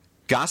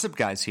Gossip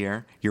Guys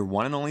here, your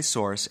one and only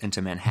source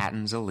into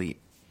Manhattan's elite.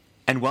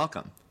 And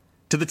welcome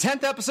to the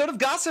 10th episode of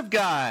Gossip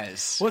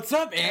Guys. What's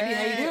up, Andy?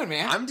 How you doing,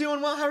 man? I'm doing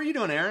well. How are you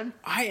doing, Aaron?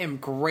 I am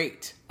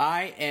great.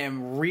 I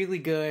am really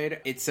good.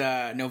 It's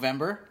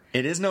November.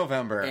 It is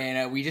November.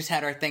 And we just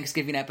had our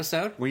Thanksgiving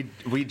episode.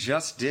 We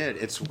just did.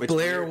 It's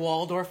Blair weird.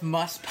 Waldorf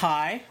Must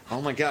Pie. Oh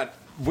my God.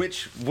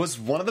 Which was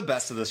one of the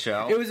best of the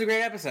show. It was a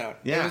great episode.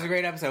 Yeah. It was a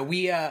great episode.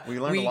 We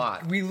learned a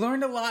lot. We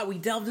learned a lot. We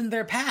delved into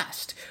their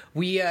past.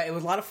 It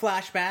was a lot of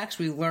flashbacks.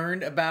 We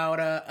learned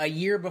about a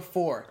year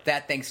before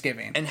that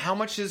Thanksgiving. And how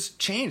much has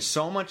changed?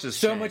 So much has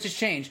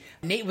changed.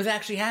 Nate was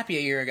actually happy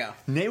a year ago.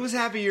 Nate was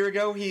happy a year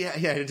ago. He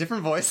had a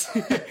different voice.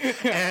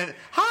 And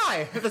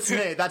hi, that's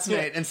Nate. That's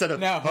Nate instead of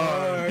no.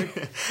 Hi.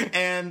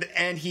 and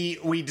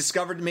we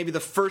discovered maybe the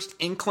first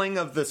inkling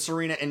of the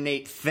Serena and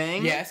Nate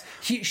thing. Yes,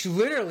 she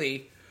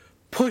literally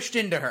pushed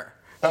into her.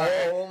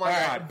 Oh my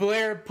God!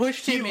 Blair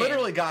pushed him in. He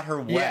literally got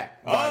her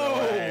wet. By the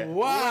way.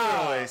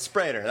 Wow! Literally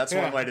sprayed her. That's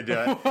one way to do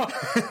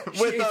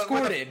it.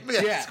 Squirted.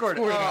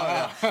 Squirted. Oh,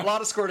 yeah. A lot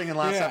of squirting in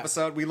last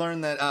episode. We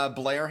learned that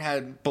Blair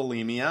had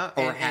bulimia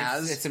or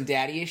has some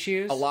daddy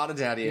issues. A lot of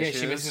daddy issues.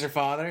 Yeah, she misses her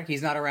father.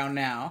 He's not around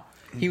now.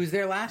 He was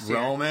there last year.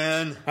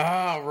 Roman.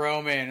 Oh,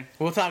 Roman.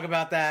 We'll talk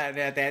about that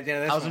at the end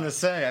of this I was going to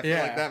say, I feel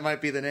like Yeah. that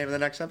might be the name of the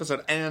next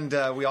episode. And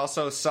we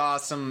also saw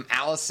some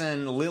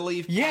Allison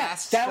Lily Yes,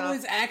 past that stuff.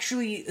 was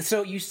actually...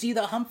 So you see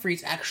the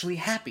Humphreys actually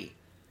happy.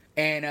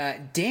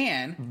 And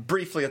Dan...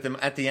 Briefly at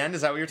the end, is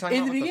that what you're talking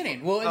In about? the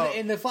beginning.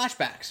 In the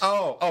flashbacks.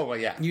 Oh, well,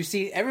 yeah. You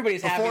see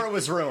everybody's happy. Before it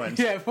was ruined.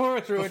 Yeah, before it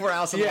was ruined. Before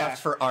Allison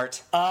left for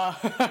art.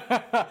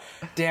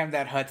 Damn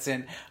that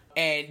Hudson.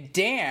 And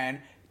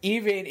Dan,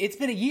 it's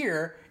been a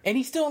year, and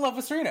he's still in love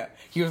with Serena.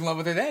 He was in love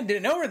with her then,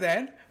 didn't know her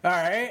then, all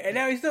right, and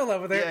now he's still in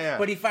love with her, Yeah.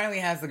 but he finally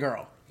has the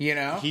girl, you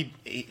know?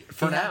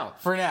 For now.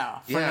 For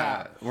now.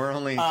 We're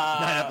only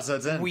 9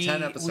 episodes in,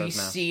 10 episodes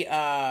we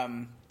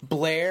now. see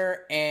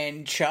Blair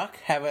and Chuck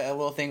have a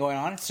little thing going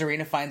on.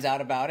 Serena finds out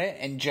about it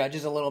and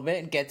judges a little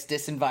bit and gets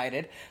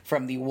disinvited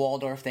from the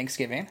Waldorf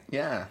Thanksgiving.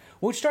 Yeah.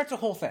 Which starts a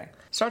whole thing.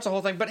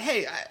 But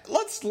hey,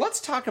 let's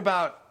talk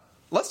about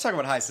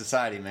high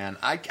society, man.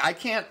 I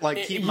can't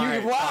keep my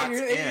thoughts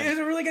in. It was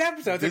a really good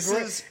episode.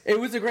 It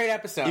was a great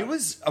episode. It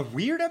was a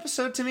weird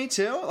episode to me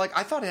too.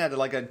 I thought it had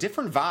a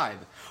different vibe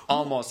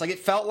almost. It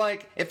felt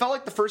like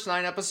the first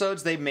 9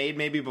 episodes they made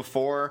maybe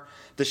before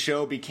the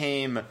show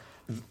became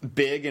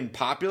big and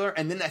popular,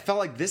 and then I felt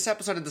like this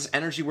episode had this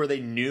energy where they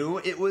knew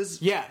it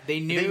was. Yeah, they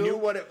knew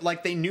what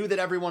it they knew that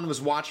everyone was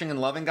watching and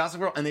loving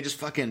Gossip Girl, and they just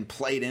fucking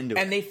played into it.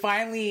 And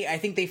I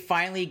think they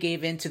finally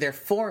gave into their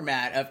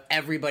format of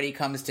everybody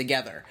comes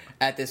together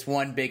at this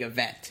one big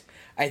event.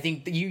 I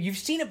think you've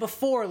seen it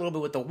before a little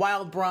bit with the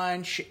Wild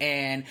Brunch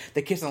and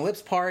the Kiss on the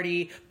Lips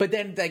party, but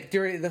then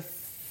during the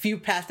few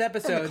past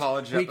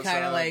episodes, we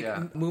kind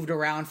of moved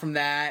around from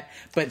that.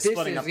 But and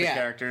splitting up the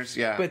characters,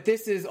 But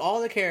this is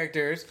all the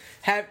characters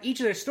have each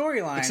of their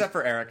storylines, except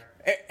for Eric.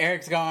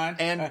 Eric's gone,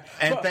 and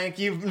thank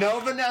you,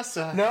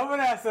 Vanessa. No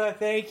Vanessa,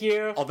 thank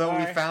you. Although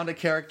we found a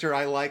character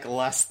I like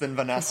less than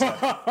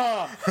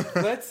Vanessa.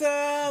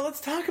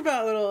 Let's talk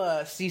about little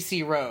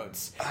CC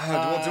Rhodes.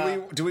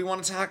 Do we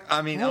want to talk?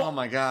 I mean, oh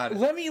my God.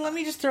 Let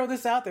me just throw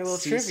this out there, a little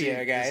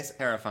trivia, guys. Is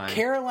terrifying.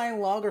 Caroline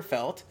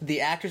Lagerfeld,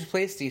 the actress who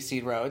plays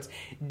CC Rhodes,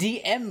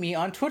 DM'd me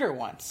on Twitter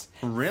once.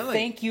 Really?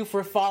 Thank you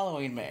for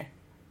following me.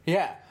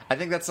 Yeah. I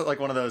think that's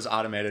one of those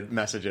automated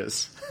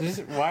messages.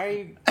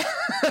 Why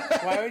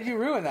would you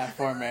ruin that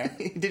for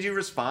me? Did you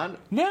respond?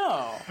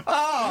 No.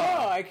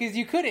 Oh. No, because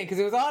you couldn't, because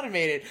it was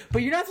automated.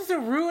 But you're not supposed to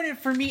ruin it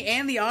for me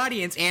and the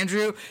audience,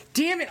 Andrew.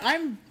 Damn it,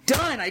 I'm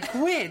done. I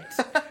quit.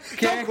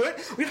 Okay? Don't quit.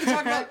 We have to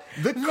talk about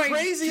the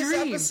craziest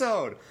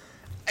episode.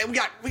 And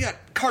we got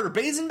Carter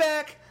Bazin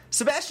back.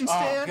 Sebastian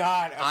Stan. Oh,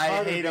 God.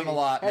 I hate him a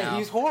lot now.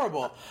 He's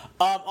horrible.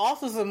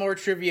 Also, some more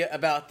trivia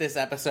about this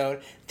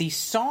episode. The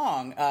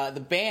song,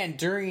 the band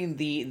during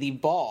the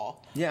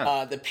ball,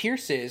 the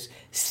Pierces,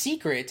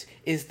 Secret,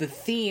 is the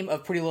theme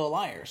of Pretty Little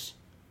Liars.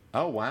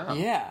 Oh, wow.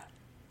 Yeah.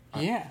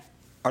 Yeah.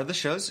 Are the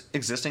shows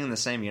existing in the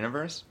same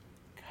universe?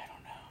 I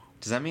don't know.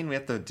 Does that mean we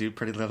have to do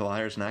Pretty Little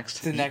Liars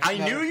next? I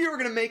knew you were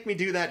going to make me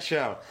do that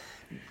show.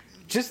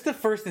 Just the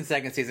first and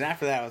second season.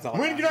 After that, was all.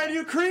 When can I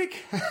do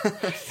Creek?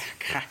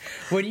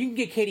 When you can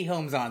get Katie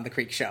Holmes on the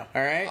Creek Show,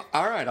 all right?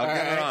 All right, I'll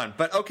get her on.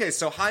 But okay,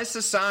 so High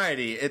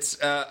Society, it's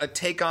a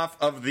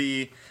takeoff of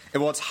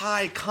it's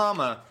High,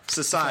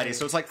 Society.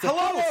 So it's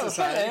hello,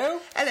 Society.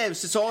 Hello,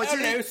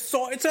 Society. Hello,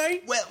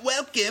 Society.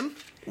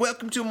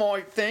 Welcome to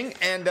my thing.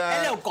 And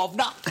hello,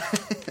 Governor.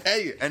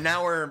 Hey, and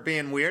now we're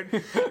being weird.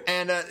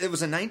 And it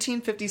was a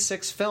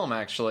 1956 film,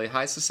 actually,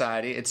 High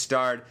Society. It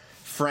starred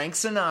Frank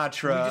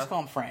Sinatra. We just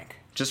call him Frank.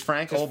 Just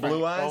Frank, old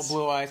Blue Eyes? Old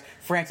Blue Eyes.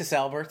 Francis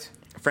Albert.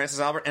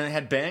 And it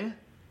had Bing.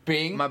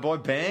 Bing. My boy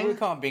Bing. We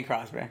call him Bing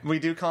Crosby. We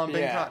do call him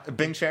Bing.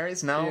 Bing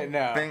Cherries? No. Yeah,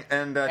 no. Bing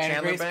and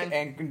Chandler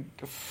Bing.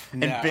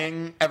 And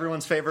Bing,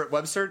 everyone's favorite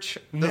web search.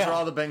 Those are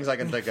all the Bings I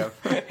can think of.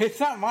 It's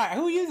not mine.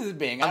 Who uses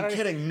Bing? I'm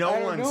kidding. No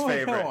one's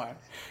favorite.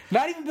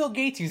 Not even Bill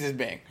Gates uses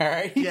Bing. All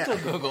right, he still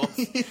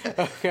Googles.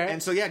 Okay,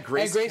 And so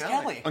Grace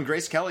Kelly. And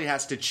Grace Kelly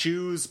has to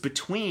choose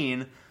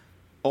between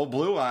Old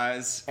Blue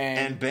Eyes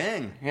and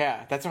Bing.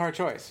 Yeah, that's a hard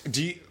choice.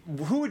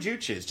 Who would you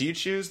choose? Do you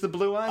choose the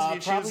Blue Eyes? Do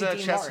you choose Dean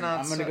Chestnuts? Martin.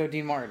 I'm going to go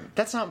Dean Martin.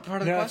 That's not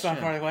part of the question. That's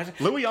not part of the question.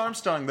 Louis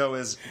Armstrong, though,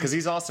 is because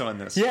he's also in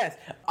this. Yes,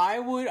 I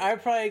would.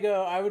 I'd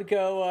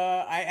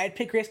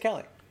pick Grace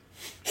Kelly.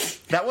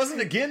 That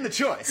wasn't again the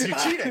choice. You're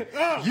cheating.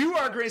 You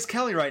are Grace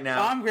Kelly right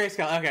now. I'm Grace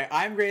Kelly. Okay,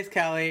 I'm Grace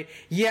Kelly.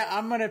 Yeah,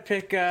 I'm gonna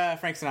pick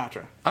Frank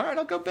Sinatra. All right,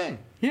 I'll go Bing.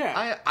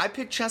 Yeah, I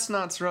pick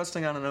chestnuts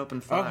roasting on an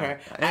open fire.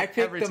 Okay, I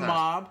picked the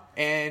mob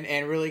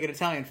and really good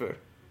Italian food.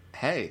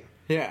 Hey,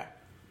 yeah,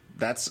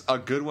 that's a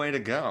good way to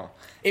go.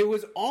 It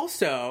was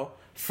also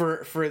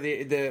for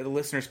the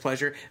listener's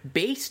pleasure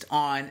based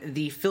on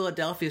the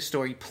Philadelphia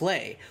Story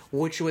play,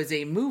 which was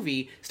a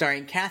movie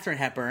starring Katharine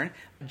Hepburn,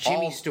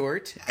 Jimmy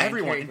Stewart,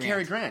 and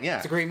Cary Grant. Yeah,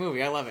 it's a great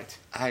movie. I love it.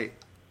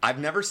 I've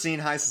never seen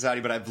High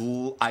Society, but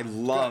I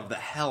love the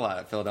hell out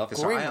of Philadelphia.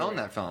 So I own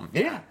that film.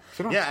 Yeah.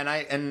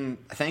 And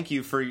thank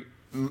you for.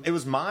 It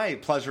was my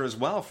pleasure as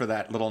well for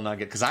that little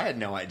nugget because I had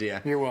no idea.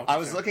 You're welcome. I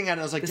was looking at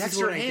it. I was like,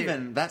 Dexter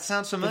Haven. That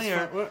sounds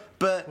familiar.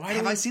 But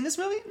have I seen this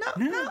movie?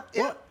 No.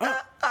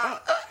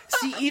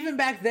 See, even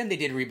back then they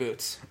did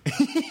reboots,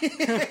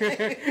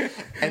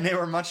 and they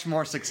were much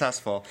more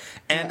successful.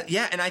 And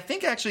and I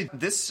think actually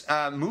this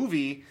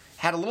movie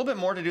had a little bit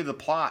more to do with the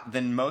plot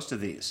than most of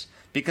these.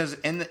 Because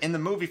in the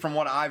movie, from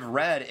what I've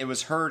read, it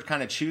was her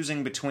kind of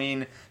choosing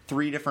between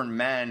three different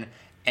men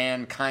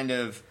and kind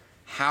of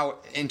how,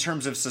 in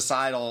terms of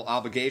societal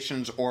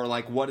obligations, or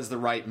like what is the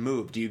right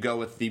move? Do you go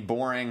with the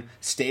boring,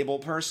 stable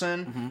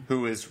person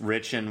who is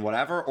rich and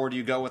whatever, or do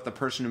you go with the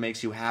person who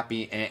makes you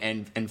happy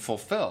and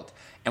fulfilled?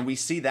 And we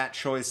see that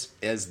choice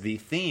as the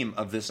theme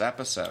of this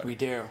episode. We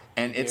do,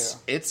 and it's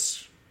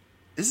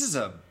this is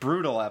a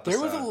brutal episode.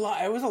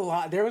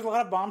 There was a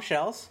lot of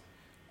bombshells.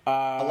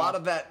 A lot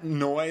of that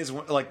noise,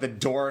 like the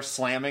door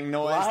slamming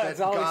noise that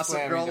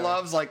Gossip Girl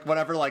loves, like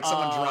whenever like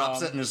someone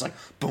drops it and it's like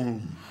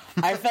boom.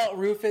 I felt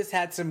Rufus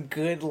had some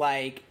good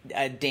like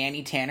a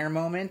Danny Tanner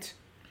moment.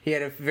 He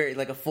had a very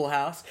like a Full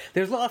House.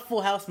 There's a lot of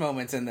Full House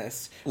moments in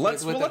this.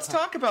 Let's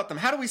talk about them.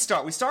 How do we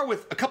start? We start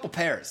with a couple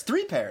pairs,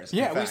 3 pairs.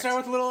 Yeah, we start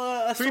with a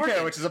little 3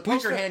 pair, which is a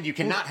poker hand you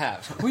cannot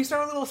have. We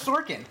start with a little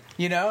Sorkin.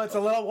 You know, it's a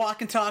little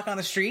walk and talk on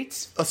the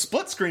streets. A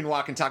split screen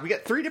walk and talk. We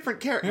got 3 different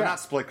characters. Yeah. Not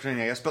split screen,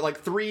 I guess, but like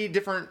 3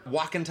 different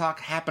walk and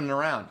talk happening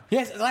around.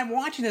 Yes, and I'm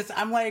watching this.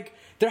 I'm like,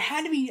 there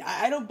had to be.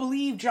 I don't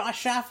believe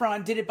Josh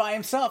Safran did it by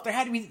himself. There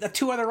had to be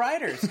 2 other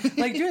writers.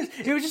 Like, dude,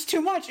 it was just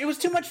too much. It was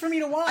too much for me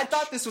to watch. I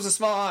thought this was a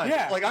small eye.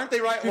 Yeah. Like, aren't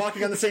they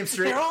walking on the same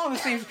street? They're all on the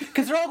same,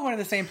 because they're all going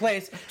to the same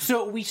place.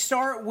 So we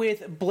start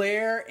with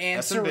Blair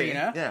and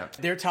Serena. Yeah.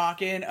 They're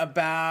talking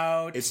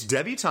about. It's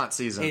debutante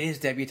season. It is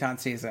debutante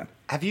season.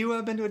 Have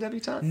you been to a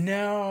debutante?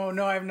 No,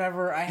 I've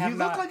never. I have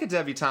not. You look like a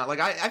debutante. Like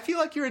I feel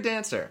like you're a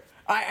dancer.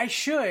 I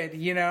should,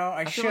 you know,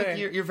 I should. Feel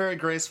like you're very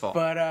graceful.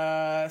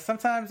 But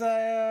sometimes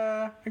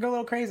I go a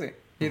little crazy,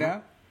 you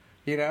know?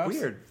 You know?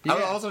 Weird. Yeah. I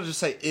would also just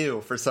say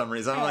ew for some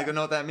reason. I don't like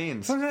know what that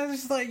means. Sometimes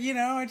it's just like, you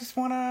know, I just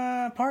want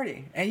to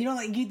party. And they don't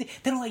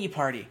let you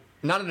party.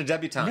 Not in a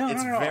debutante. No,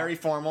 it's very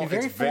formal.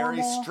 It's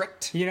very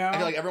strict. You know? I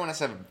feel like everyone has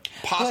to have a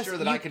posture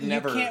that I could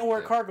never. You can't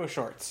wear cargo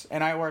shorts,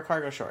 and I wear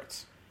cargo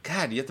shorts.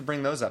 God, you have to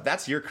bring those up.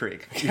 That's your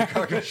creek. Your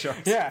cargo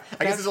shorts. Yeah.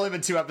 I guess there's only been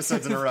 2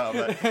 episodes in a row.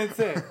 But. That's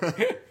it.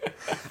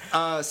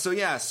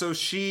 So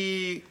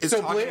she is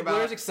talking about...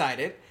 Blair's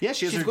excited. Yeah,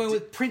 she's going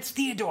with Prince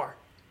Theodore.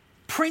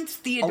 Prince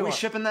Theodore. Are we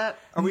shipping that?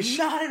 Are we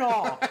Not at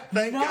all.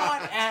 Thank Not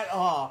God. at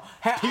all.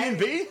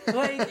 P&B?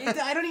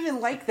 I don't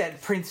even like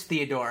that Prince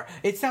Theodore.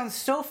 It sounds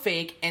so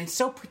fake and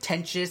so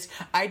pretentious.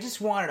 I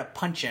just wanted to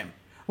punch him.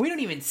 We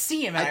don't even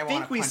see him. And I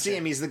think we see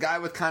him. He's the guy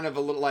with kind of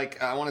a little,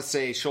 like, I want to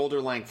say,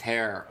 shoulder-length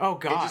hair. Oh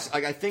God!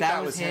 I think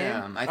that was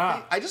him.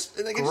 I just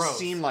think it just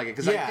seemed like it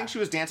because I think she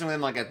was dancing with him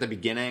like at the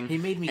beginning. He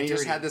made me. And he dirty.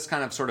 just had this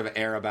kind of sort of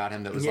air about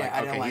him that was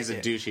okay, he's a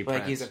douchey prince.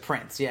 Like he's a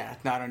prince. Yeah,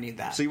 no, I don't need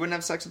that. So you wouldn't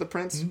have sex with a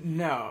prince?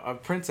 No, a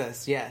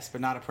princess, yes,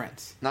 but not a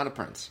prince. Not a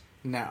prince.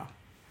 No.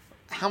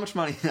 How much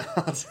money?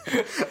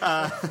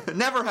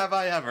 Never have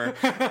I ever.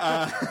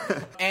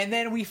 And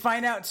then we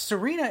find out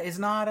Serena is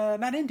not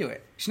into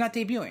it. She's not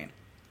debuting.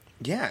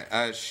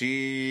 Yeah,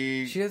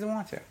 she doesn't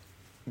want to.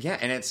 Yeah,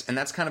 and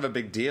that's kind of a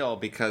big deal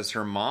because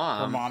her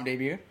mom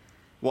debuted.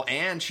 Well,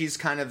 and she's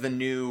kind of the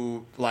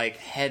new like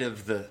head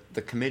of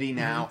the committee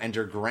now, and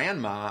her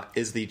grandma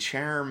is the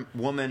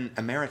chairwoman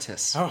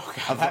emeritus. Oh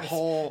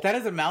God, that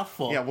is a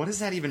mouthful. Yeah, what does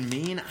that even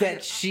mean?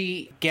 That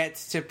she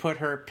gets to put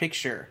her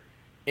picture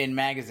in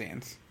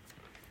magazines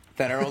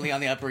that are only on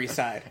the Upper East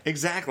Side.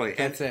 Exactly,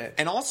 that's it.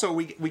 And also,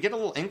 we get a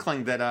little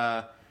inkling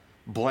that.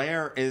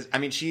 Blair is... I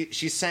mean,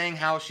 she's saying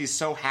how she's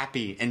so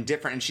happy and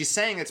different, and she's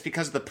saying it's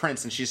because of the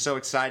prince, and she's so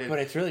excited. But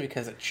it's really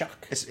because of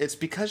Chuck. It's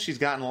because she's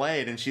gotten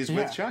laid, and she's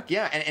with Chuck.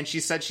 Yeah, and she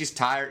said she's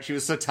tired. She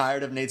was so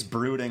tired of Nate's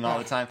brooding all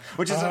the time,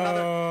 which is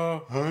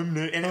another... I'm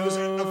Nate. And it was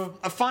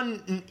a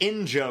fun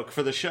in-joke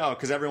for the show,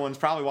 because everyone's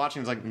probably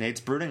watching. It's like,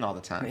 Nate's brooding all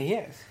the time. He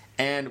is.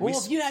 And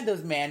if you had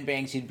those man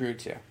bangs, you'd brood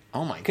too.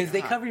 Oh my god! Because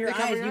they cover your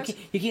eyes.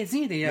 You can't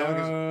see anything.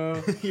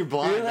 No, you're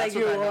blind. You're That's like, what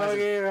you're that noise walking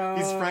is. around.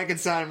 He's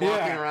Frankenstein walking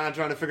Yeah. around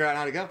trying to figure out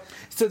how to go.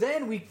 So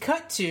then we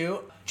cut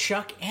to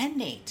Chuck and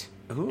Nate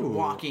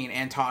walking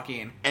and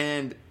talking.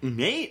 And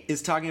Nate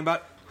is talking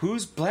about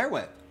who's Blair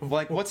with.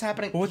 Like, what's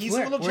happening? He's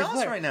Blair? a little Where's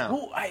jealous Blair? right now.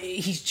 Well,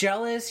 he's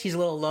jealous. He's a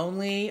little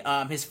lonely.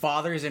 His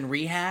father's in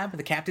rehab.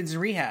 The captain's in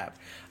rehab.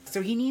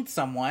 So he needs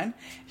someone.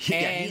 He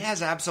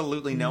has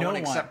absolutely no one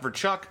except for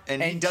Chuck.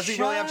 And does he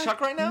really have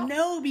Chuck right now?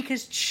 No,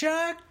 because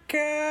Chuck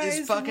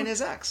is fucking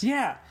his ex.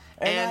 Yeah.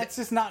 And that's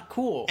just not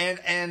cool.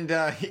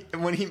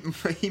 When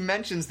he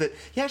mentions that,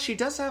 yeah, she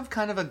does have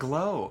kind of a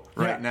glow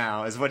right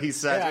now, is what he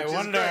says. Yeah,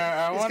 which is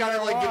great. He's kind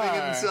of like why.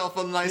 giving himself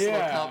a nice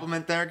little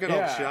compliment there. Good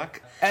old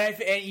Chuck. And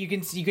you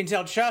can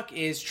tell Chuck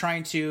is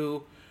trying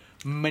to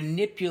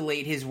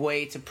manipulate his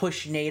way to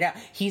push Nate out.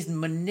 He's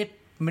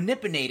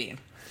manipulating.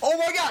 Oh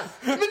my god!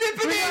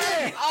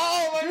 Manipulating!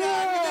 Oh my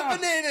god!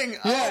 Manipulating!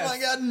 Yes. Oh my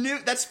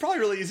god! That's probably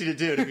really easy to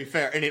do, to be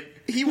fair. And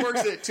he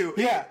works it too.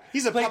 Yeah.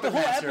 He's a like puppet the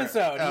whole master.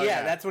 episode. Oh,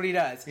 yeah, that's what he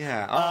does.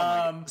 Yeah. Oh my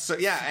god. So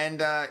yeah, and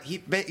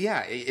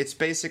it's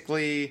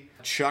basically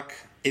Chuck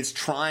is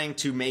trying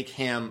to make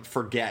him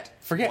forget,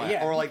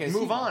 yeah, or like because,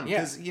 move on,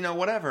 yeah. because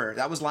whatever,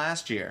 that was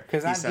last year.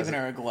 Because I'm giving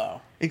her a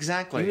glow.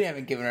 Exactly. You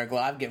haven't given her a glow.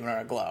 I've given her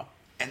a glow.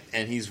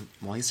 And he's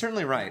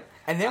certainly right.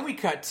 And then we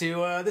cut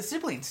to the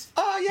siblings.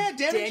 Oh yeah,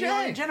 Daniel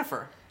and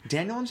Jennifer.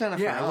 Daniel and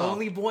Jennifer. Yeah,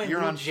 lonely boy.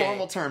 You're on Jay.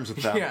 formal terms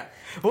with them. Yeah.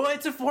 Well,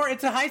 it's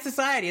a high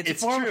society.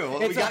 It's true.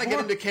 We got to get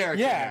into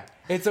character. Yeah.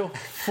 It's a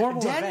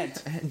formal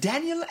event.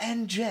 Daniel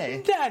and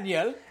Jay.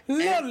 Daniel,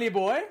 lonely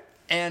boy.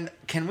 And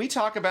can we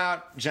talk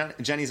about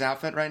Jenny's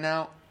outfit right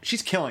now?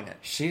 She's killing it.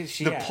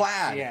 The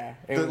plaid,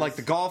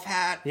 the golf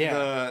hat,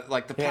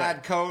 the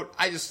plaid coat.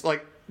 I just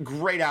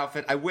great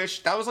outfit. I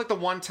wish that was the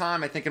one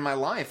time I think in my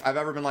life I've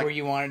ever been like, where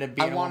you wanted to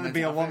be. I wanted to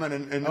be a woman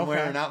and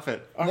wear an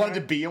outfit. I wanted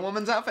to be a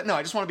woman's outfit. No,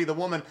 I just want to be the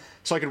woman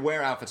so I could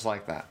wear outfits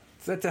like that.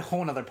 So that's a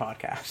whole nother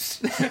podcast.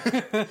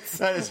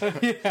 That is,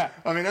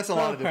 I mean, that's a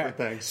lot of different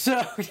things.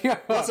 So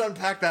let's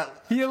unpack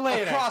that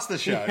later. Across the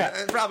show.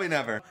 Yeah. Probably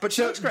never. But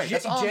she looks great.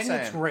 That's all Jenny I'm saying.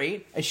 looks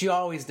great, as she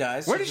always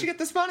does. Where did she get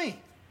this money?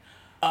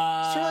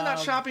 She's really not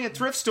shopping at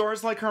thrift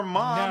stores like her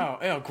mom.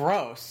 No,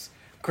 gross.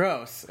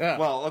 Ugh.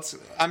 Well,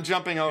 I'm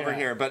jumping over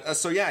here, but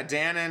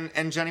Dan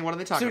and Jenny, what are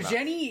they talking about? So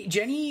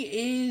Jenny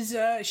is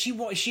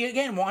she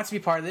again wants to be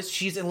part of this.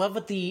 She's in love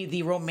with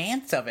the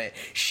romance of it.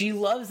 She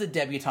loves the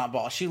debutante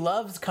ball. She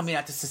loves coming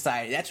out to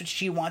society. That's what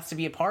she wants to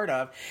be a part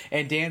of.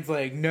 And Dan's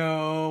like,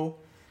 no.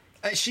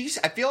 I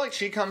feel like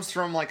she comes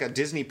from a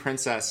Disney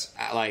princess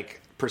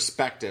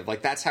perspective.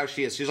 That's how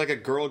she is. She's like a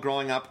girl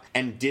growing up,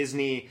 and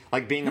Disney,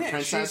 being a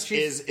princess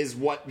is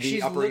what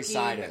the Upper East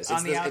Side is.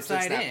 On the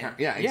outside in.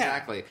 Yeah,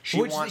 exactly. She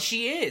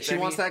is. She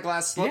wants that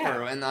glass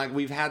slipper, and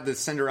we've had the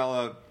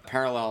Cinderella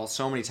parallel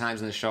so many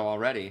times in the show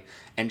already,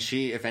 and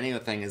she, if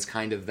anything, is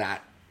kind of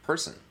that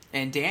person.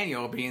 And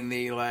Daniel being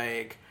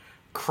the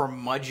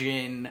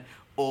curmudgeon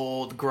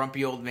old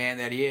grumpy old man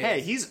that he is.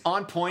 Hey, he's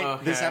on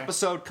point this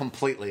episode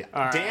completely.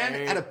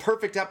 Dan had a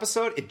perfect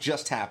episode. It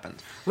just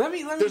happened.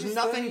 There's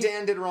nothing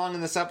Dan did wrong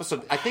in this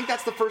episode. I think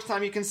that's the first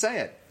time you can say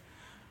it.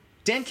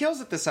 Dan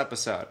kills it this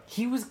episode.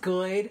 He was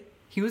good.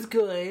 He was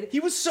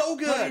so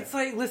good.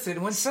 But it's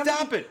listen, when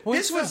stop it.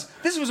 This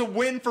was a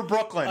win for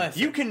Brooklyn. Listen,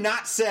 you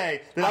cannot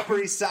say that Upper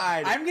East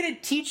Side. I'm going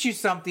to teach you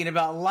something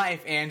about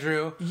life,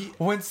 Andrew.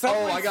 When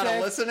someone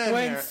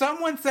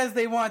someone says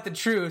they want the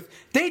truth,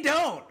 they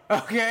don't.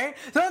 Okay,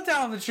 don't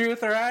tell them the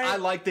truth. All right. I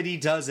like that he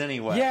does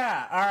anyway.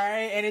 Yeah. All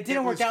right. And it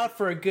didn't work out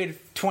for a good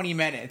 20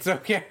 minutes.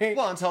 Okay.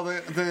 Well, until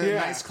the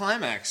nice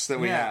climax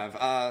that we have.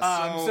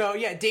 So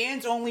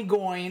Dan's only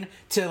going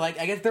to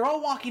I guess they're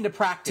all walking to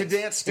practice. To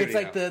dance studio.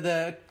 It's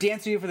the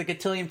dance studio for the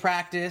cotillion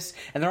practice,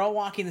 and they're all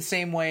walking the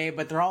same way,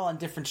 but they're all on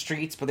different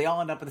streets, but they all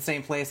end up at the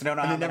same place. They don't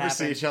know how they never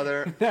see each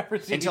other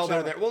until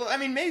they're there. Well, I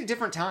mean, maybe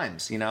different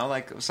times.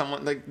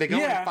 Someone they go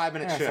in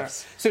 5-minute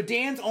shifts. So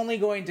Dan's only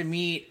going to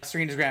meet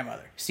Serena's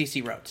grandmother,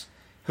 Cece Rhodes.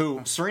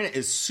 Who Serena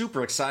is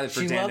super excited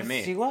for Dan to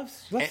meet. She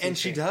loves and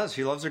she does.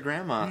 She loves her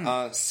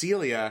grandma,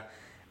 Celia,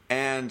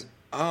 and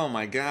oh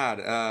my god,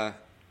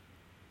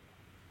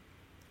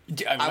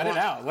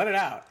 let it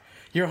out.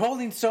 You're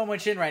holding so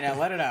much in right now.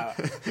 Let it out.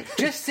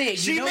 Just say it.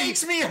 She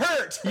makes me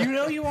hurt. You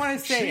know you want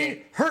to say it.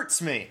 She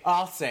hurts me.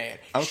 I'll say it.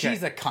 Okay.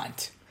 She's a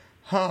cunt.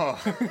 Oh.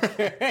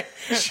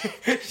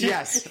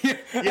 Yes.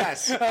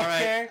 All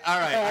right.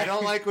 I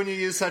don't like when you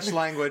use such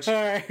language. All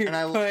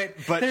right.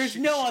 But there's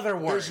no other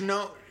word.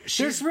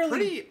 She's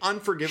pretty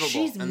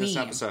unforgivable in this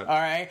episode. All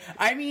right.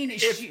 I mean,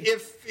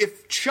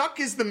 if Chuck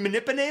is the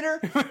manipulator,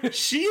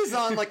 she is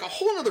on a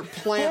whole other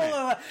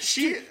planet.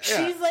 She's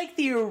like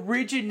the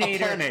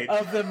originator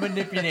of the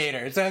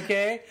manipulators.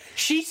 Okay,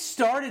 she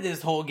started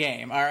this whole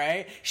game. All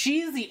right,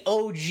 she's the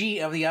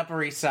OG of the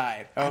Upper East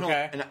Side.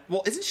 Okay,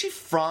 isn't she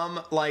from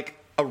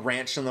a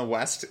ranch in the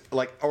West,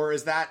 or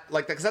is that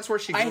because that's where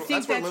she grew,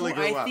 that's where Lily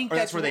grew up, or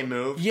that's where they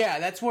moved? Yeah,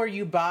 that's where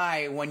you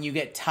buy when you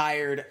get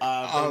tired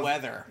of the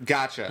weather.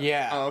 Gotcha.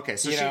 Yeah. Oh, okay.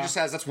 So she just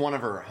has, that's one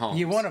of her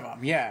homes. One of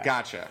them. Yeah.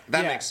 Gotcha.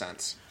 That makes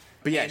sense.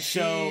 But yeah, and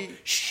so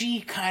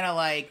she kind of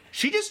like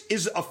she just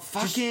is a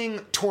fucking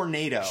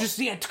tornado.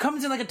 just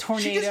comes in like a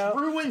tornado. She just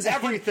ruins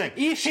everything.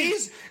 Yeah.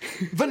 She's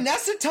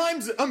Vanessa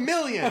times a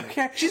million.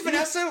 Okay. She's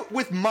Vanessa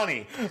with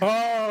money. Oh,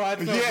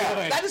 that's so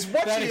good. That is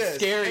what That she is is.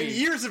 scary. And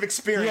years of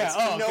experience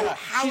to know God.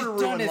 how She's to done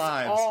ruin this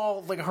lives.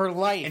 all like her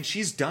life. And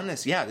she's done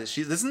this. Yeah, this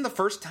isn't the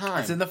first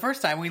time. It's in the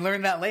first time. We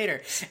learned that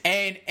later.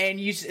 And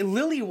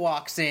Lily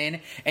walks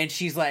in and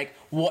she's like,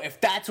 well, if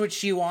that's what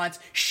she wants,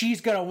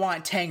 she's gonna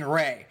want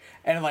Tangeray.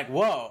 And I'm like,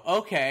 whoa,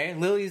 okay.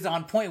 Lily's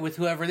on point with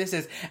whoever this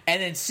is.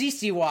 And then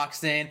Cece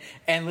walks in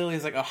and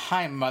Lily's like, oh,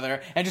 hi,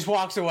 mother, and just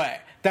walks away.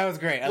 That was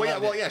great.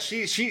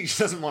 She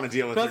doesn't want to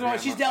deal with her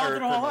she's dealt with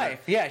it her whole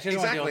life. Yeah, she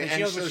doesn't want to deal with it. She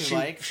knows so what she's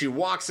like. She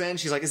walks in,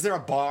 she's like, is there a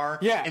bar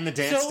in the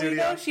dance studio? So we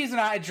know she's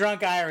a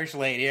drunk Irish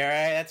lady, all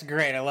right? That's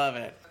great. I love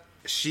it.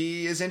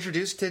 She is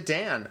introduced to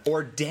Dan,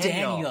 or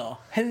Daniel.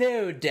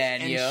 Hello,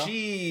 Daniel. And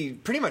she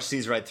pretty much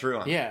sees right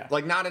through him. Yeah.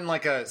 Like, not in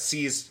like a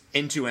sees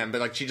into him,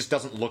 but like she just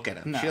doesn't look at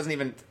him. No. He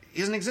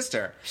doesn't exist to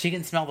her. She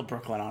can smell the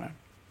Brooklyn on him.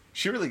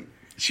 She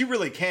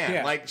really can.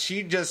 Yeah. Like,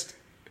 she just...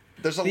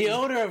 The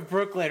odor of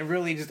Brooklyn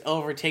really just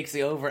overtakes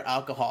the over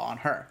alcohol on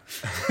her.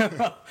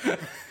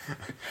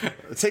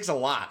 It takes a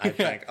lot, I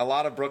think. A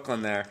lot of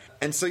Brooklyn there.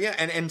 And so, yeah,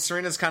 and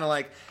Serena's kind of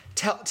like,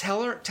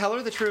 tell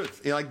her the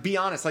truth. You know, like, be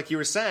honest, like you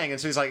were saying.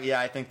 And so he's like, yeah,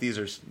 I think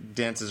these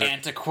dances are...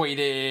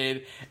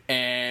 antiquated,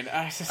 and...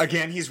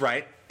 Again, he's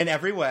right in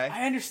every way.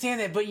 I understand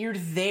that, but you're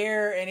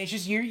there, and it's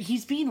just,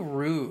 he's being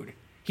rude.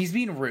 He's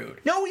being rude.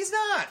 No, he's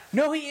not.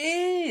 No,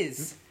 he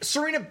is.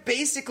 Serena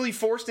basically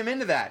forced him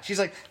into that. She's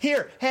like,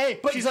 here, hey.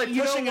 But she's like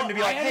pushing him to be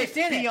like, hey,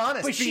 be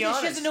honest, but be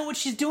honest. She doesn't know what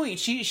she's doing.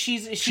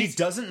 She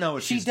doesn't know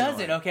what she's doing. She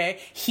doesn't,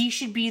 okay? He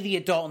should be the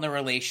adult in the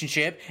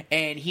relationship,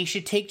 and he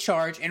should take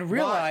charge and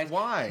realize...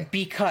 Why?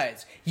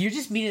 Because you're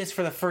just meeting this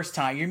for the first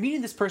time. You're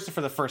meeting this person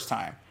for the first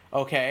time.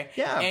 Okay.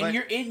 Yeah. And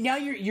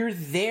you're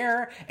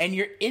there and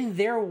you're in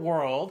their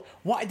world.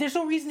 Why? There's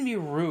no reason to be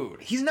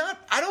rude. He's not.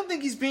 I don't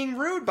think he's being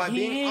rude by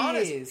being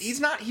honest.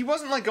 He's not. He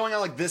wasn't like going out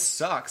like this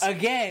sucks.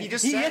 Again. He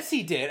just said, yes,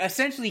 he did.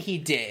 Essentially, he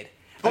did.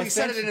 Well, he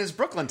said it in his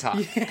Brooklyn talk.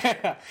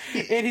 Yeah.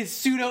 In his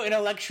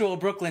pseudo-intellectual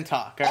Brooklyn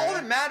talk. All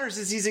that matters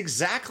is he's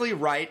exactly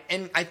right,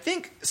 and I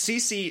think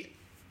Cece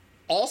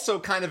also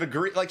kind of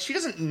agree. Like, she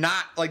doesn't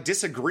not like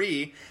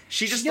disagree.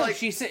 She just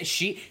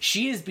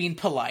she is being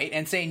polite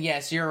and saying,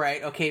 yes, you're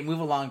right. Okay, move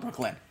along,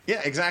 Brooklyn.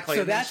 Yeah, exactly.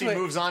 So and then she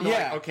moves on to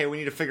like, okay, we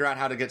need to figure out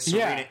how to get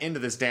Serena into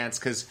this dance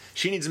because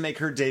she needs to make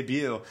her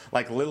debut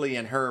like Lily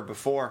and her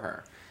before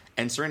her.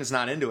 And Serena's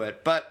not into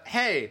it. But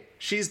hey,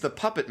 she's the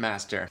puppet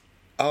master.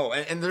 Oh,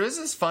 and there is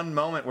this fun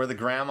moment where the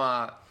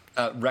grandma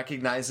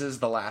recognizes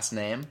the last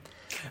name.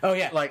 Oh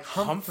yeah, like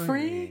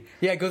Humphrey.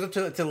 Yeah, it goes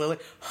up to Lily.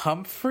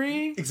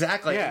 Humphrey.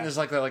 Exactly. Yeah. And there's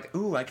like they're like,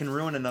 ooh, I can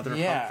ruin another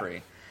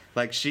Humphrey.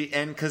 Like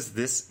because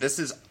this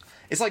is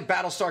it's like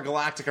Battlestar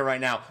Galactica right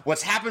now.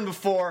 What's happened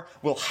before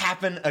will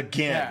happen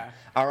again. Yeah.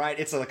 All right.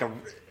 It's like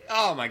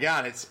oh my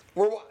god.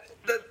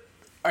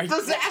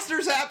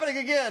 Disaster's happening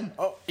again.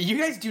 Oh, you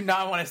guys do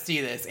not want to see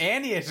this.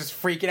 Andy is just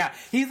freaking out.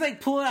 He's like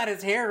pulling out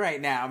his hair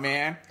right now,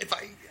 man.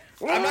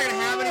 I'm not going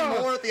to have any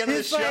more at the end of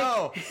the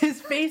show.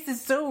 His face is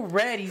so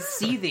red, he's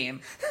seething.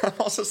 I'm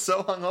also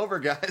so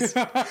hungover, guys.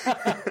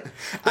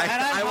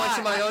 I went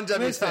to my own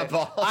debutante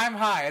ball. I'm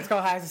high. It's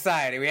called high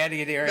society. We had to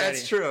get here ready.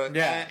 That's true.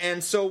 Yeah.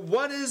 And so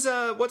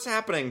what's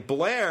happening?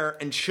 Blair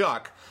and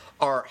Chuck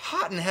are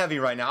hot and heavy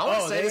right now. I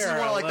want to say this is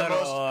one of like the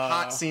most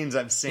hot scenes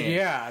I've seen.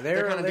 Yeah,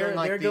 they're kind of doing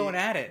like going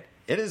at it.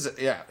 It is,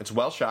 yeah. It's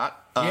well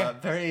shot.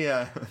 Very.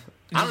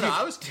 I don't know.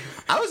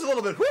 I was a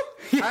little bit.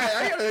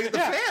 I gotta look at the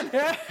fan.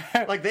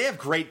 Yeah. Like they have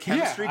great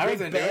chemistry, great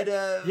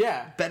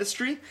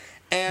bedistry,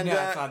 and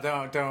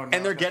don't.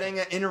 And they're getting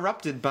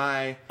interrupted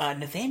by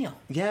Nathaniel.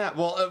 Yeah.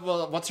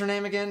 Well, what's her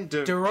name again?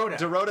 Dorota.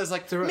 Dorota's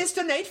like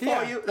Mr. Nate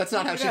for you. That's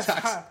not how she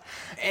talks.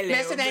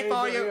 Mr. Nate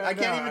for you. I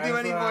can't even do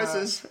any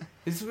voices.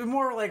 It's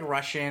more like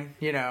Russian,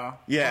 you know.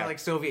 Yeah. More like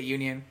Soviet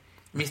Union.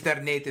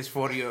 Mr. Nate is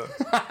for you.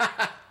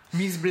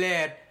 Miss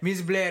Blair.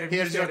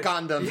 Here's your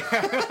condom.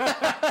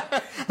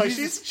 Yeah. Like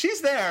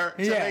she's there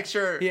to make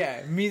sure.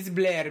 Yeah, Miss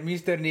Blair,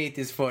 Mr. Nate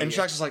is for you. And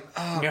Chuck's just like,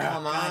 oh,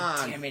 come on.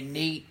 God damn it,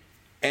 Nate.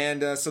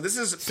 And so this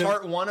is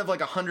part one of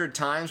like 100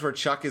 times where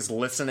Chuck is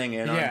listening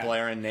in on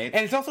Blair and Nate.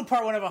 And it's also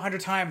part one of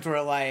 100 times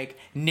where like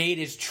Nate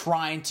is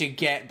trying to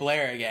get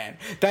Blair again.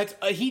 That's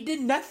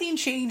nothing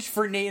changed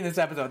for Nate in this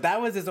episode.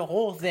 That was his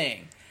whole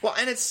thing. Well,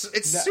 and it's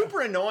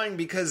super annoying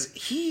because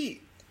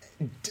he,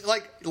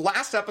 like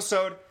last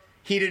episode,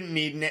 he didn't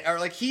need Nate, or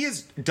like he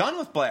is done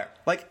with Blair.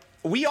 Like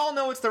we all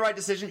know it's the right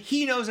decision.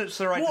 He knows it's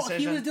the right decision. Well,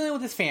 he was dealing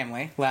with his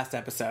family last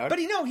episode, but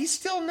he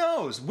still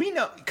knows. We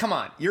know. Come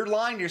on, you're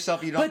lying to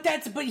yourself. You don't.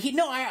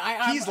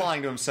 He's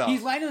lying to himself.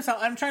 He's lying to himself.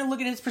 I'm trying to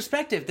look at his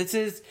perspective. This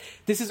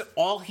is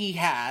all he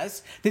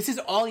has. This is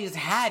all he's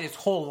had his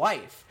whole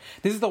life.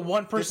 This is the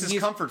one person. This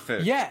is comfort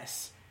food.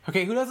 Yes.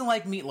 Okay. Who doesn't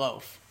like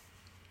meatloaf?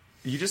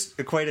 You just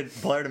equated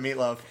Blair to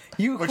meatloaf,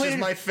 which is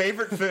my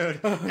favorite food,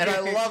 and I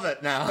love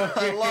it now.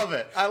 I love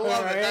it. I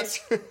love it. That's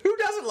who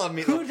doesn't love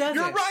meatloaf? Who doesn't?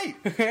 You're right.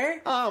 Okay.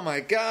 Oh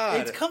my god,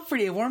 it's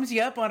comforting. It warms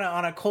you up on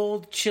a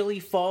cold, chilly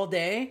fall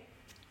day.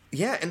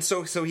 Yeah, and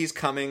so he's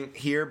coming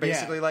here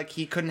basically like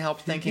he couldn't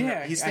help thinking.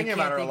 Yeah, he's thinking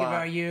about her a lot.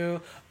 About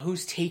you.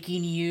 Who's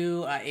taking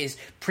you? Is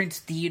Prince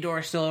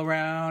Theodore still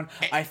around?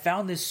 I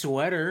found this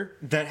sweater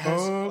that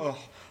has a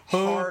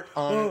heart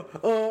on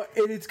it.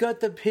 And it's got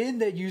the pin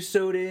that you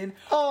sewed in.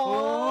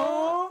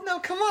 Oh no!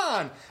 Come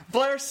on,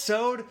 Blair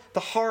sewed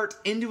the heart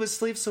into his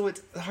sleeve, so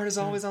the heart is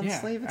always on the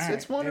sleeve.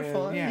 It's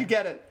wonderful. You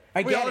get it.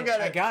 I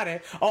got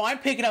it. Oh, I'm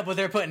picking up what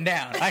they're putting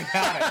down. I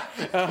got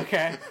it.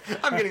 Okay.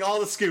 I'm getting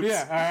all the scoops.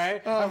 Yeah, all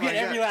right. I'm getting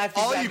every last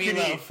piece all you can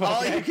eat. Okay.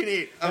 All you can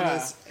eat of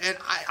this. And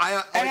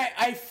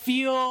I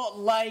feel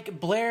like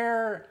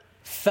Blair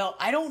felt,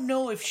 I don't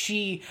know if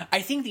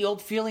I think the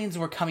old feelings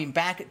were coming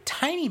back a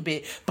tiny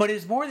bit, but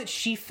it's more that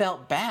she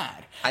felt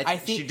bad. I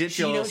think she did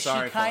feel a little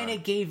sorry she kind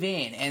of gave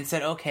in and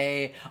said,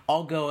 okay,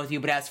 I'll go with you,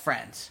 but as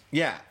friends.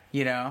 Yeah.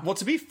 You know? Well,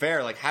 to be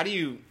fair, like, how do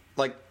you,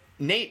 like,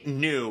 Nate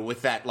knew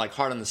with that like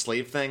heart on the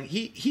sleeve thing.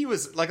 He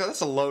was like, oh,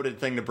 that's a loaded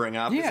thing to bring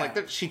up. Yeah, it's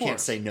like she can't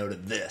say no to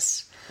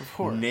this. Of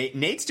course,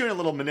 Nate's doing a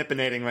little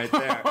manipulating right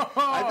there.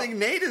 I think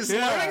Nate is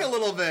learning a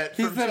little bit.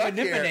 He's the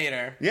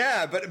manipulator. Here.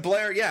 Yeah, but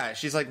Blair,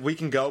 she's like, we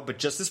can go, but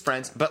just as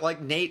friends. But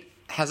like Nate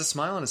has a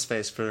smile on his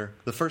face for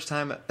the first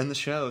time in the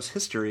show's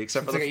history,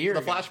 except for the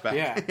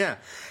flashback. Yeah.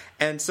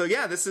 And so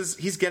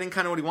he's getting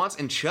kind of what he wants,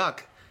 and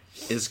Chuck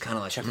is kind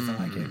of like, Chuck doesn't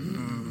like it.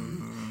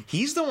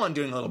 He's the one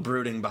doing a little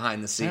brooding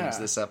behind the scenes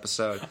this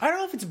episode. I don't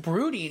know if it's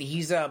brooding.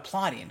 He's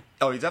plotting.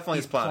 Oh, he definitely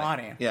is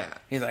plotting. Yeah.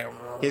 He's like...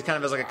 He kind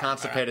of has like a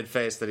constipated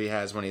face that he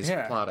has when he's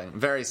plotting.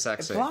 Very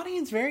sexy.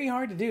 Plotting's very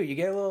hard to do. You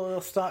get a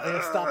little stopped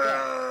up.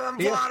 I'm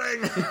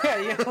plotting! Yeah,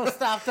 you get a little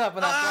stopped up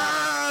in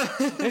that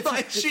plot.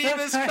 My chief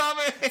is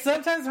coming!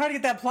 Sometimes it's hard to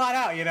get that plot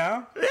out, you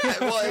know? Yeah,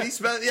 well,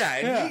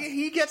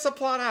 he gets a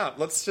plot out.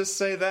 Let's just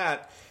say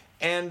that.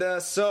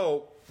 And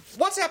so,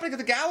 what's happening at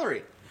the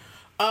gallery?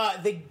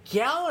 The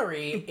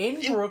gallery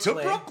in Brooklyn.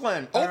 To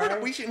Brooklyn.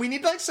 We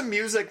need like some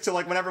music to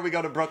like whenever we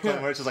go to Brooklyn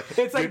where it's just like...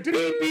 It's like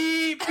beep,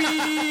 beep,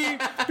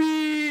 beep,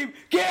 beep.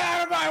 Get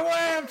out of my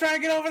way. I'm trying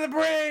to get over the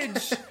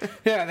bridge.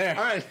 Yeah, there.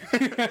 All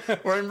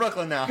right. We're in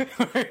Brooklyn now.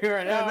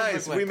 We're now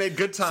nice. We made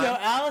good time. So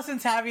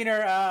Allison's having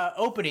her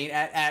opening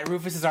at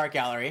Rufus's art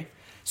gallery.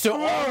 So,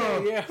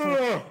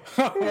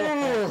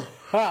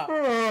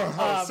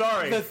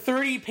 sorry. The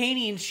 30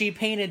 paintings she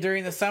painted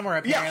during the summer,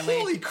 apparently. Yeah,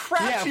 holy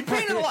crap. She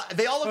painted a lot.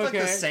 They all look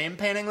like the same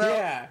painting, though.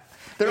 Yeah.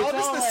 They're all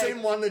just the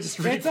same one. They just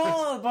It's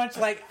all a bunch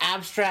of like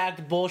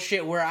abstract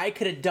bullshit where I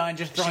could have done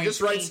just throwing She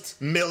just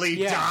writes, Millie,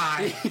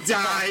 die.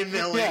 Die,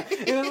 Millie. Yeah.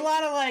 It was a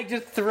lot of like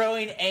just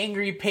throwing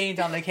angry paint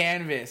on the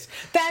canvas.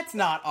 That's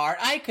not art.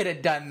 I could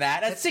have done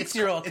that. A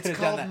 6-year-old could have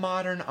done that. It's called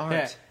modern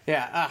art.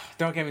 Yeah.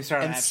 Don't get me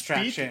started on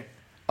abstraction.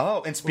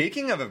 And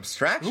speaking of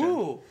abstraction.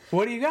 Ooh,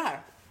 what do you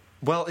got?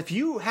 Well, if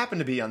you happen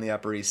to be on the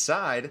Upper East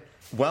Side,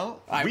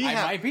 well, I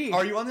might be.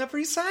 Are you on the Upper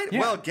East Side? Yeah.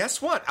 Well,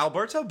 guess what?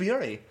 Alberto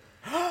Biri,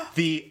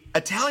 the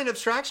Italian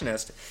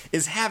abstractionist,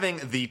 is having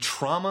the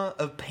Trauma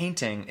of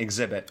Painting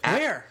exhibit at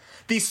Where?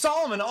 The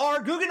Solomon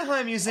R.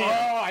 Guggenheim Museum.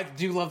 Oh, I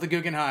do love the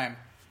Guggenheim.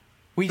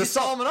 We just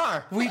call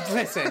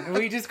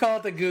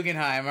it the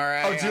Guggenheim, all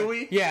right? Oh, do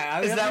we?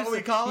 Yeah. Is that what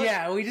we call it?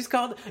 Yeah, we just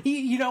call it...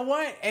 You know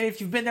what? And if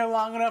you've been there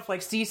long enough,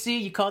 like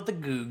CC, you call it the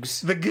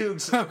Googs. The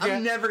Googs. Okay.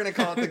 I'm never going to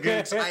call it the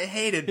Googs. I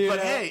hate it. But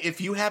hey, if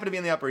you happen to be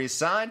on the Upper East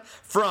Side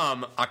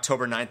from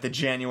October 9th to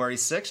January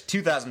 6th,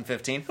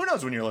 2015, who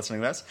knows when you're listening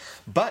to this,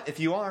 but if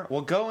you are,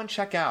 well, go and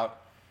check out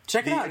the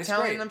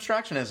Italian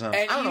abstractionism. And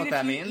I don't know what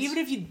that means. Even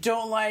if you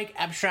don't like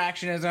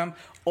abstractionism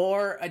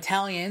or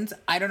Italians,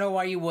 I don't know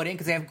why you wouldn't,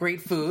 because they have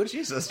great food.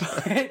 Jesus.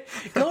 But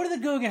go to the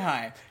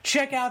Guggenheim.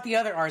 Check out the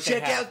other art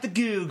Check out the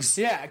Googs.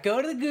 Yeah,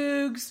 go to the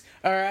Googs,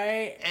 all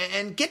right?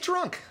 And get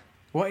drunk.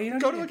 What? You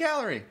don't go to a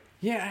gallery.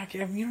 Yeah.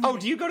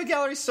 Do you go to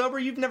galleries sober?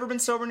 You've never been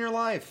sober in your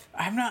life.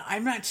 I'm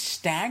not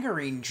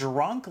staggering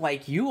drunk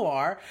like you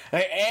are.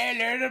 Like, hey,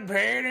 there's a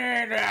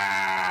painting.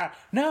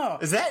 No.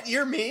 Is that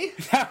me?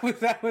 That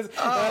was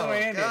my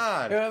ending.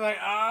 God. It was like,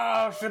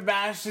 oh,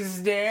 Sebastian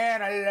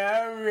Stan, I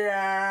love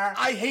ya.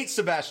 I hate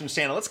Sebastian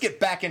Stan. Let's get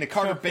back into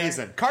Carter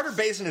Bazin. Carter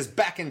Bazin is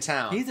back in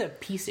town. He's a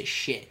piece of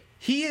shit.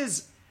 He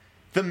is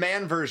the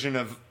man version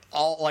of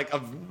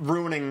of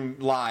ruining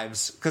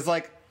lives. Because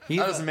that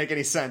doesn't make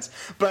any sense.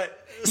 But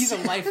he's a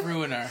life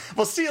ruiner.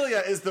 Well,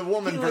 Celia is the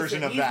woman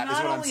version of that, is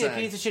what I'm saying. He's not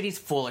only a piece of shit, he's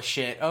full of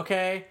shit,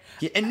 okay?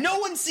 Yeah, and no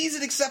one sees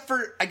it except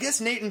for, I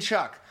guess, Nate and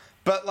Chuck.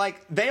 But,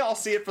 they all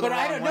see it for the wrong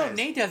ways. But I don't know.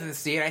 Nate doesn't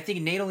see it. I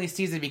think Nate only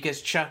sees it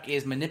because Chuck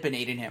is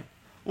manipulating him.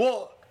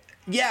 Well,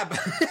 yeah,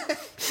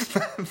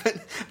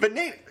 but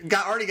Nate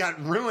already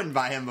got ruined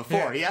by him before.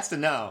 Yeah. He has to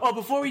know. Oh,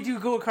 before we do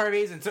go with Carter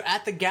Bazin, so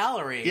at the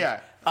gallery...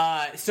 Yeah.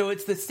 So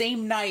it's the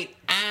same night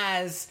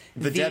as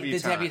the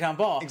debutante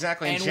ball.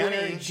 Exactly. And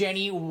where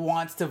Jenny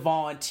wants to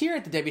volunteer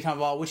at the debutante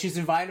ball, which she's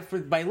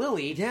invited by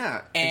Lily.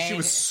 Yeah. And she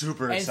was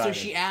super excited. And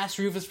so she asked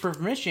Rufus for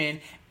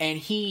permission, and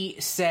he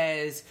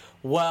says,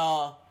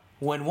 well,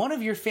 when one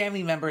of your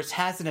family members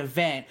has an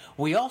event,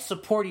 we all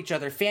support each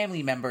other,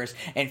 family members,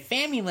 and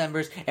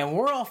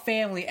we're all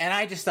family. And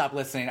I just stopped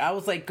listening. I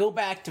was like, go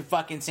back to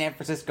fucking San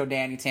Francisco,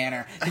 Danny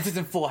Tanner. This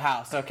isn't Full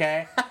House,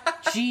 okay?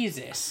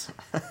 Jesus.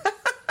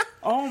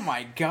 Oh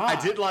my God.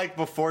 I did like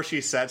before she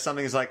said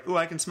something, he's like, ooh,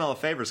 I can smell a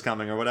favor's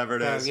coming, or whatever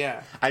it is.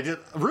 Yeah.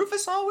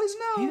 Rufus always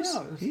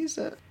knows. He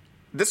knows.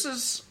 This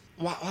is,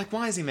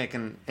 why is he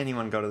making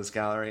anyone go to this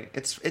gallery?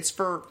 It's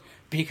for...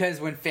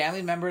 Because when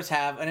family members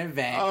have an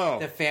event,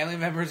 the family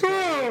members go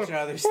to each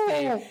other's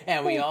thing,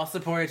 and we all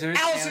support each other's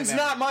Allison's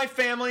not my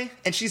family,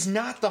 and she's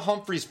not the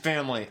Humphreys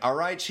family, all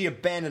right? She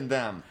abandoned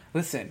them.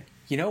 Listen,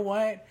 you know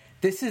what?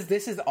 This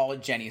is all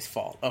Jenny's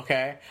fault,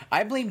 okay?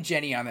 I blame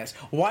Jenny on this.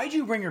 Why'd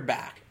you bring her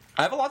back?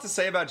 I have a lot to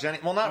say about Jenny.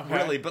 Well, not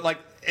really, but like,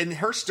 and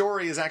her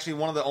story is actually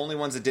one of the only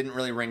ones that didn't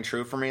really ring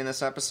true for me in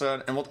this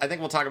episode, and I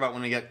think we'll talk about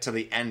when we get to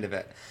the end of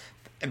it.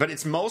 But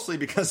it's mostly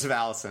because of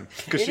Allison.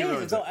 Because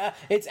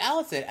it's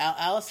Allison.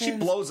 Allison. She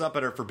blows up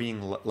at her for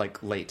being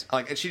like late.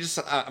 Like she just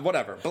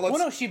whatever. But let's...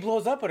 Well, no, she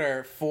blows up at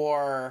her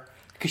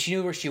because she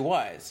knew where she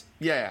was.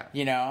 Yeah.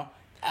 You know.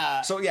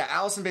 So yeah,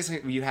 Allison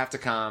basically, you have to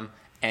come,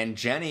 and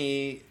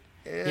Jenny.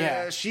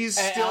 She's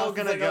still Allison's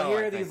gonna like, go.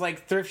 Here are these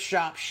like thrift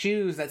shop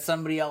shoes that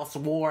somebody else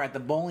wore at the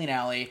bowling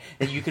alley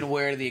that you can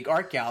wear to the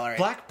art gallery.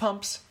 Black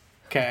pumps.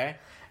 Okay.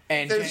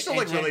 And they're still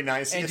like really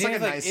nice. And it's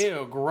Jenny's like a nice.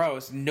 Ew,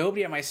 gross.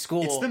 Nobody at my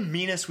school. It's the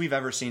meanest we've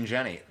ever seen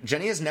Jenny.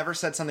 Jenny has never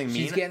said something mean.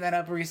 She's getting that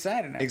Upper East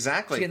Side in her.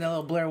 Exactly. She's getting that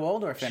little Blair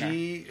Waldorf in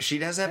her. She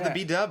does have the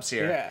B-dubs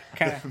here. Yeah,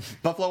 kind of.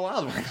 Buffalo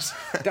Wild Wings.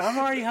 I'm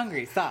already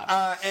hungry. Stop.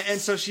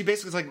 And so she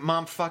basically is like,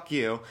 "Mom, fuck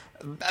you."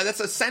 That's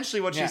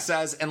essentially what she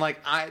says. And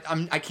like,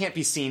 I can't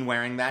be seen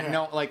wearing that.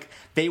 No, like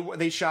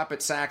they shop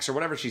at Saks or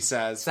whatever she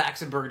says.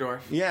 Saks and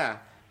Bergdorf. Yeah.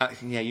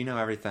 You know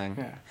everything.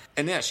 Yeah.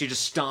 And she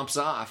just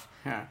stomps off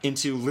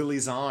into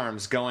Lily's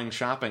arms, going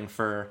shopping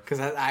for... Because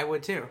I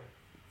would too.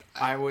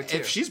 I would too.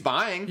 If she's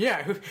buying.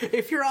 Yeah,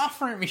 if you're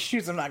offering me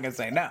shoes, I'm not going to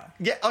say no.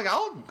 Yeah, like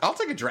I'll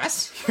take a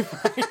dress.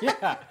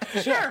 Yeah,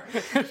 sure.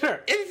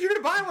 If you're going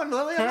to buy one,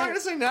 Lily, I'm not going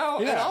to say no.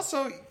 Yeah. And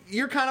also,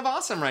 you're kind of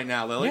awesome right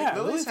now, Lily. Yeah,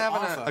 Lily's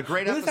having awesome. a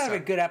great episode. Lily's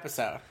having a good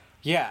episode.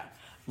 Yeah.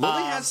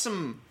 Lily has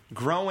some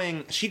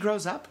growing... She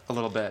grows up a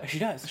little bit. She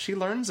does. She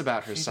learns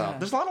about herself.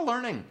 There's a lot of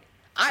learning.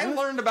 I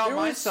learned about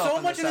myself.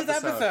 So much in this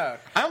episode.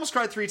 I almost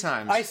cried 3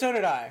 times. So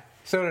did I.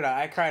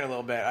 I cried a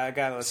little bit. I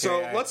got a little. So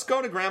let's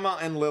go to Grandma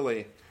and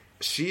Lily.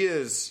 She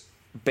is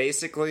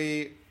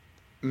basically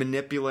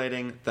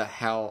manipulating the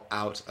hell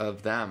out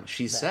of them.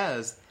 She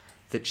says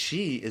that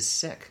she is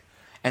sick,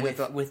 and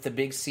with the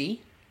big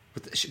C,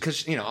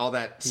 because all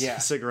that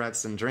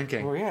cigarettes and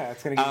drinking. Well, yeah,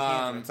 it's gonna get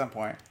cancer at some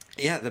point.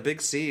 Yeah, the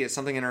big C is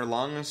something in her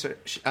lungs,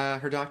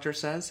 her doctor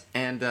says.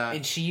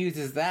 And she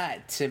uses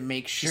that to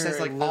make sure she says,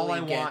 like, Lily all I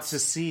want to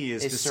see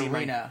is to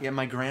Serena. see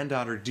my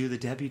granddaughter do the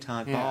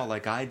debutante ball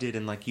like I did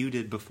and like you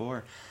did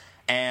before.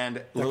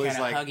 And Lily's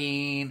like,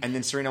 hugging. And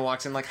then Serena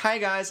walks in like, hi,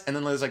 guys. And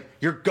then Lily's like,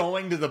 you're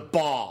going to the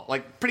ball.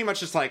 Like, pretty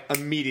much just like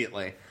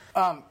immediately.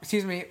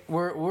 Excuse me,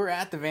 we're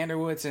at the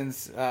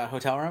Vanderwoodsons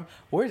hotel room.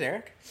 Where's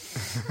Eric?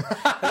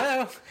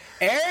 Hello?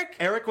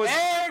 Eric,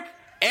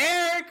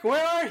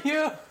 where are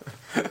you?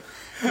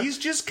 He's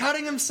just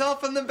cutting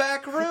himself in the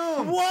back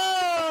room.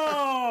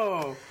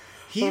 Whoa!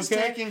 He's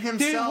taking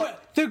himself.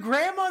 Dude, the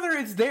grandmother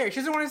is there. She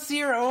doesn't want to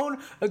see her own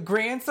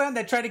grandson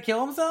that tried to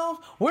kill himself.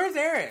 Where's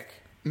Eric?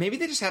 Maybe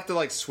they just have to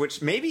like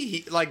switch.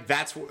 Maybe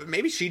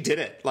maybe she did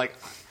it. Like,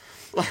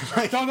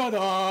 like,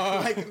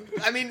 I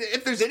mean,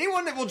 if there's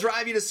anyone that will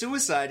drive you to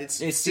suicide,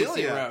 it's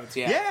Celia Rhodes.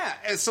 Yeah.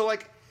 Yeah. So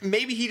like,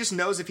 maybe he just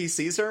knows if he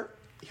sees her,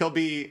 he'll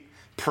be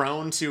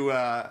prone to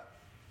a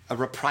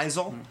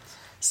reprisal.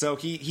 So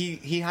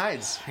he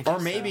hides, or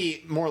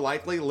maybe more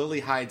likely Lily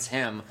hides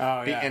him.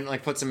 And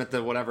like puts him at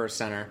the whatever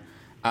center.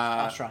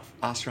 Ostrov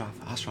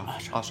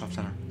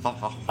Center.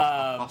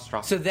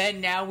 Ostrov. So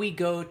then now we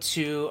go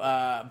to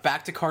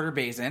back to Carter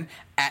Bazin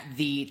at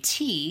the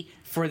tea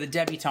for the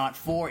debutante.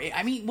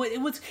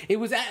 It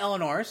was at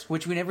Eleanor's,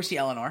 which we never see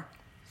Eleanor.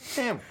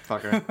 Damn,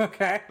 fucker.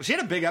 Okay. She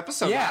had a big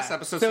episode last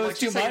episode. So it's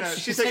too much.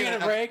 She's taking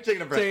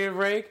a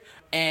break.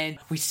 And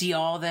we see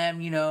all of them,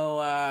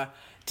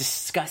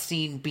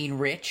 discussing being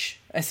rich,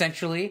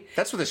 essentially.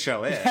 That's what the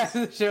show is. That's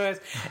what the show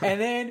is.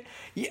 And then,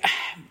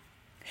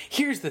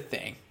 here's the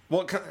thing.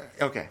 Well,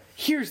 okay.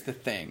 Here's the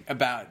thing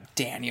about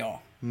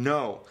Daniel.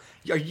 No.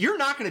 You're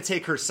not going to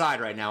take her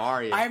side right now,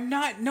 are you? I'm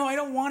not. No, I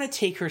don't want to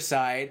take her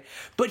side.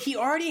 But he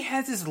already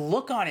has this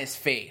look on his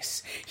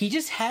face. He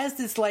just has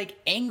this, like,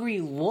 angry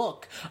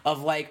look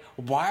of, like,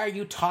 why are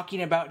you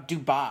talking about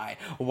Dubai?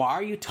 Why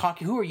are you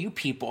talking... Who are you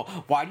people?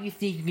 Why do you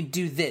think you can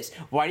do this?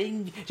 Why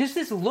didn't you... Just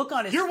this look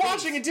on his face. You're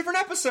watching a different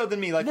episode than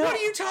me. Like, what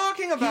are you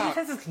talking about? He just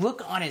has this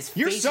look on his face.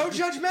 You're so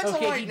judgmental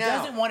right now. He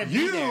doesn't want to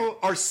be there. You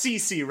are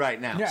Cece right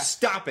now. Yeah.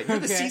 Stop it. You're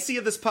the Cece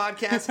of this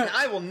podcast, and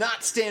I will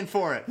not stand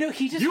for it. No,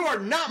 he just... You are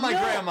not my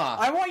grandma.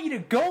 I want you to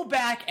go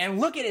back and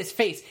look at his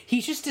face.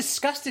 He's just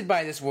disgusted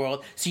by this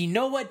world. So you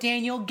know what,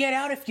 Daniel? Get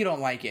out if you don't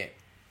like it.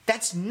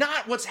 That's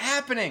not what's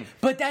happening.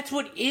 But that's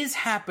what is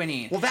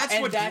happening. Well, that's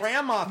what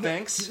Grandma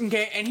thinks.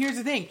 Okay, and here's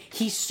the thing.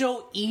 He's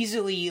so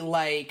easily,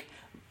 like,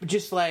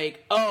 just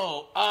like,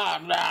 blah,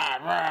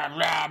 blah,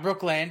 blah,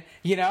 Brooklyn.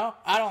 You know?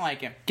 I don't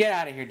like him. Get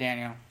out of here,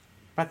 Daniel.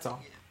 That's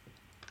all.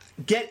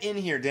 Get in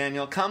here,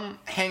 Daniel. Come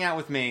hang out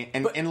with me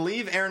and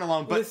leave Aaron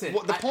alone. But listen,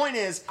 the point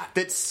is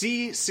that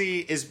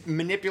CC is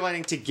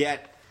manipulating to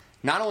get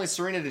not only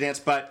Serena to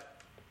dance, but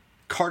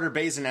Carter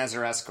Bazin as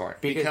her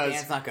escort. Because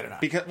Dan's not good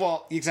enough.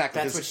 Exactly.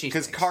 That's what she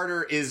Because thinks.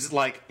 Carter is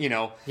like,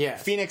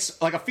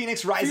 Phoenix, like a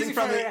phoenix rising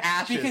from the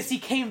ashes. Because he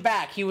came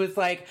back. He was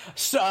like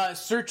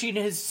searching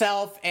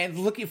himself and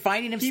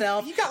finding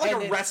himself. He got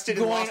like arrested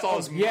and lost all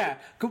his money. Yeah,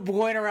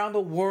 going around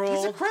the world.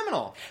 He's a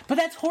criminal. But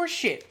that's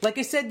horseshit. Like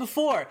I said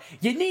before,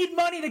 you need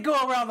money to go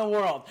around the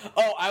world.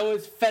 Oh, I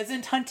was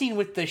pheasant hunting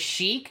with the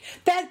sheik?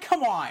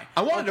 Come on.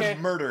 I wanted to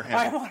murder him.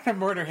 I wanted to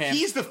murder him.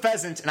 He's the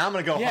pheasant, and I'm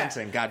going to go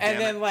hunting. God damn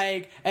it.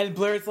 And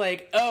then Blair's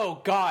like, oh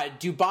God,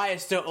 Dubai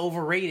is so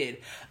overrated.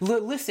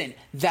 Listen,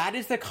 that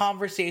is the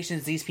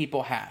conversations these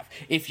people have.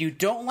 If you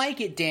don't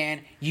like it,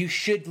 Dan, you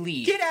should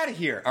leave. Get out of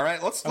here. All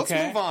right, let's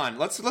move on.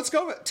 Let's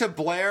go to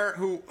Blair,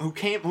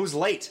 who's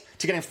late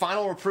to getting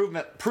final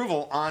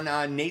approval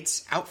on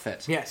Nate's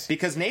outfit. Yes,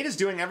 because Nate is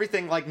doing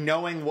everything like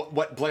knowing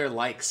what Blair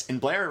likes, and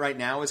Blair right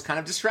now is kind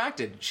of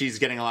distracted. She's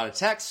getting a lot of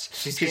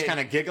texts. She's kind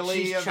of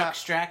giggly. She's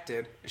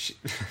distracted.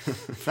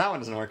 That one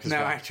doesn't work as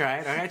well. No, I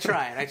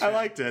tried. I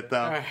liked it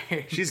though.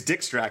 Right. She's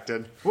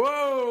distracted.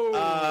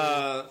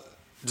 Whoa.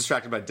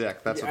 Distracted by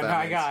dick. That's what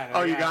that means. I got it.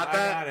 Oh, you got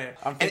that? I got it.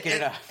 I'm picking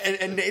it up.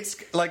 And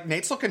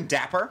Nate's looking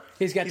dapper.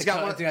 He's got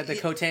the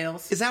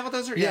coattails. Is that what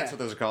those are? Yeah, that's what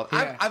those are called.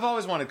 Yeah. I've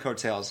always wanted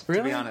coattails,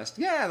 really? to be honest.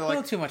 Yeah, they're like, a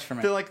little too much for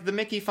me. They're like the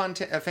Mickey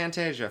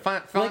Fantasia. I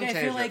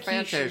feel like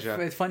Fantasia.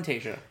 It's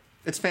Fantasia.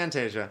 It's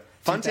Fantasia.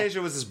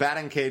 Fantasia was his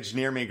batting cage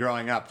near me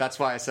growing up. That's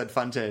why I said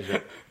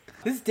Fantasia.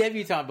 This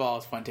debutante ball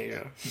is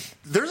Fantasia.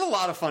 There's a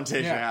lot of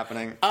Fantasia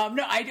happening.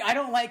 No, I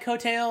don't like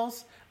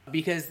coattails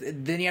because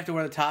then you have to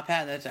wear the top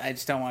hat. I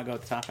just don't want to go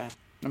with the top hat.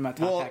 I'm not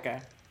a top hat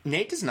guy.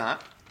 Nate does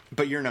not,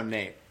 but you're no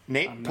Nate.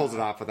 Nate pulls it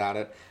off without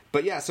it.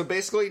 But yeah, so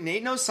basically,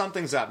 Nate knows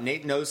something's up.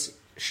 Nate knows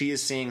she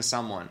is seeing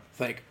someone. It's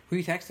like, who are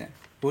you texting?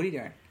 What are you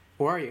doing?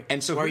 Where are you?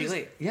 And so why are you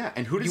late? Yeah,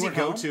 and who does he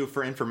go to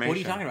for information? What are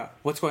you talking about?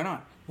 What's going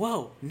on?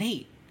 Whoa,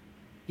 Nate,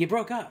 you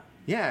broke up.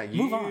 Yeah,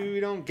 Move on.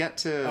 You don't get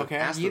to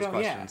ask those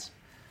questions. Yeah.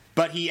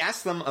 But he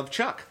asked them of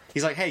Chuck.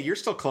 He's like, hey, you're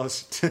still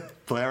close to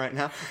Blair right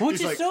now. Which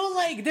is so,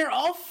 like, they're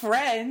all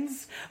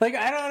friends. Like,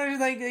 I don't,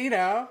 like, it's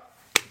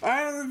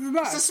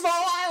a small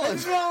island.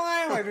 It's a small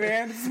island,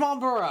 man. It's a small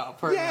borough.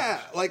 Yeah,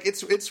 like,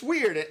 it's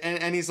weird.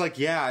 And he's like,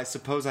 yeah, I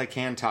suppose I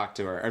can talk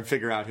to her and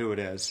figure out who it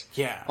is.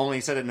 Yeah. Only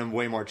he said it in a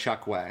way more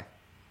Chuck way.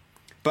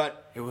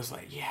 But it was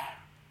like, yeah,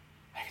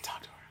 I can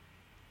talk to her.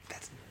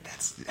 That's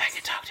I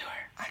can talk to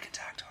her. I can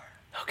talk to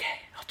her. Okay,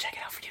 I'll check it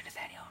out for you,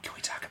 Nathaniel. Can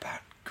we talk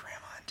about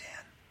Grandma and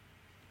Dan?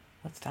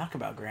 Let's talk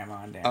about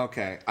Grandma and Dan.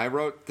 Okay, I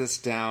wrote this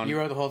down. You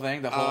wrote the whole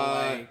thing? The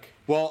whole,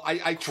 Well,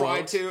 I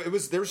tried to.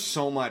 There's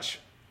so much.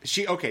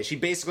 She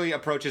basically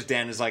approaches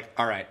Dan and is like,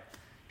 all right.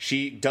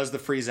 She does the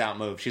freeze out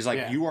move. She's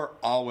like, you are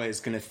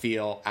always going to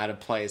feel out of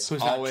place.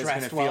 Who's always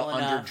going to feel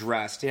enough.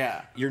 underdressed.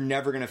 Yeah. You're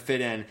never going to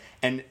fit in.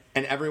 And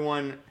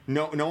everyone,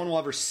 no one will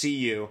ever see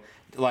you.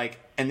 Like,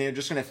 and they're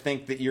just going to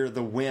think that you're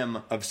the whim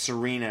of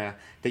Serena,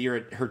 that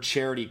you're her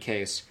charity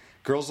case.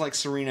 Girls like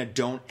Serena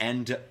don't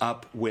end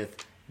up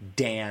with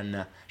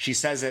Dan. She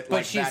says it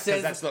like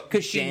that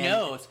because she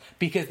knows,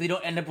 because they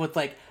don't end up with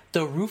like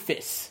the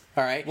Rufus.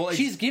 All right. Well,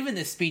 she's given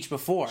this speech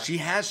before. She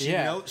has. She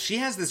knows. She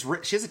has this.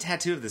 She has a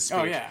tattoo of this speech.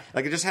 Oh yeah.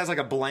 Like it just has like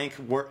a blank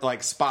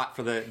spot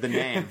for the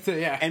name.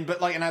 Yeah. And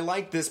I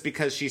like this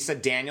because she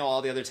said Daniel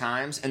all the other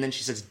times, and then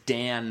she says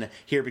Dan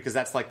here because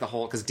that's like the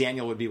whole, because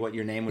Daniel would be what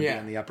your name would be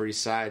on the Upper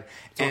East Side.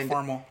 It's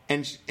formal.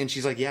 And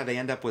she's like, yeah, they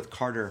end up with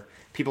Carter.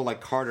 People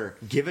like Carter.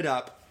 Give it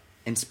up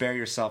and spare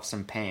yourself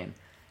some pain.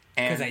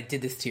 Because I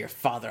did this to your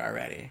father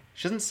already.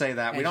 She doesn't say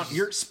that.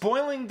 You're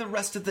spoiling the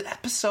rest of the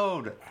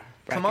episode.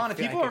 Come on, if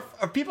people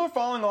are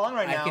following along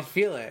right now. I can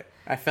feel it.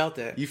 I felt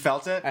it. You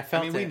felt it? I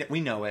felt it. We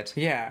know it.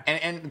 Yeah.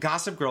 And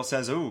Gossip Girl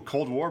says, ooh,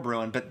 Cold War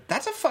brewing, but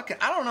that's a fucking,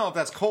 I don't know if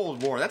that's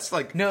Cold War. That's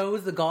like... No, it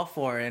was the Gulf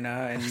War in the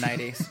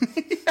 90s.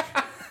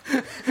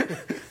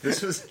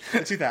 This was the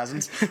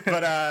 2000s.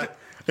 But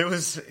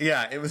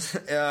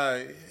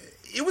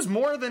it was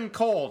more than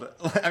cold.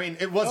 I mean,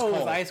 it was cold. It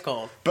was ice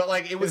cold. But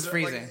like it was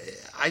freezing. Like,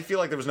 I feel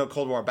like there was no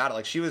Cold War about it.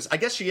 Like she was, I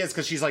guess she is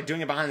because she's like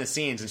doing it behind the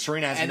scenes, and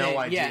Serena has no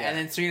idea. Yeah, and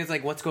then Serena's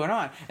like, "What's going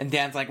on?" And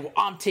Dan's like, "Well,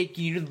 I'm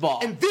taking you to the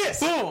ball." And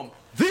boom.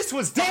 This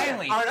was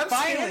finally. All right, I'm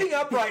standing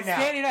up right now.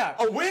 Standing up.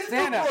 A win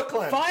for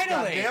Brooklyn.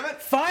 Finally. God damn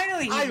it.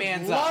 Finally, he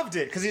mans up. I loved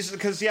it because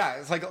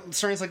it's like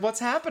Serena's like, what's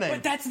happening?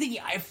 But that's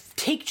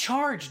take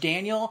charge,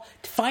 Daniel.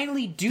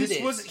 Finally do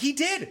this. He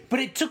did.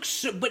 But it took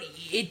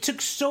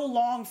so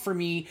long for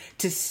me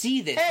to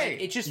see this. Hey,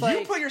 it's just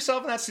you put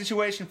yourself in that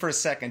situation for a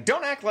second.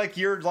 Don't act like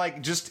you're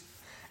like just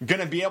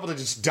gonna be able to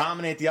just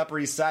dominate the Upper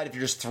East Side if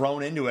you're just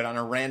thrown into it on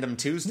a random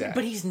Tuesday.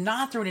 But he's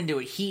not thrown into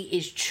it. He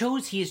is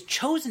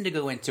chosen to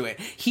go into it.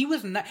 He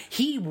was not.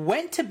 He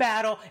went to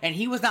battle, and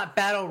he was not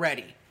battle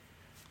ready.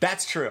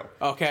 That's true.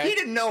 Okay. He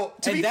didn't know.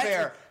 To And be that's-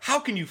 fair, how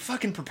can you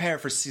fucking prepare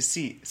for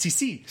CC?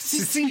 I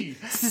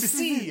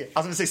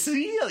was gonna say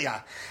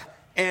Cecilia.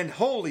 And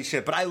holy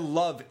shit! But I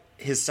love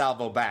his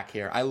salvo back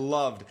here. I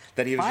loved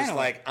that he was just Finally.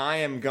 like,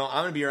 I'm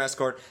gonna be your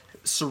escort.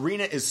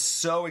 Serena is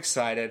so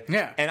excited.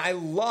 Yeah. And I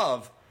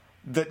love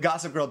that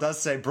Gossip Girl does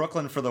say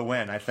Brooklyn for the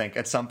win. I think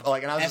at some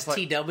like, and I was just like,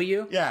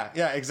 FTW. yeah,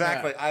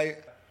 exactly. Yeah.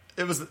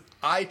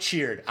 I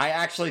cheered. I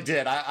actually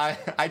did.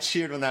 I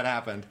cheered when that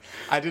happened.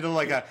 I did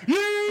like a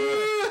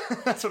yeah.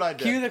 That's what I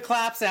did. Cue the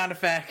clap sound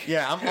effect.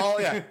 Yeah, I'm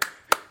all yeah.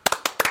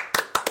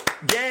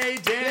 Yay,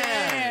 Dan!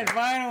 Dan,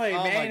 finally, Oh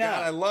my man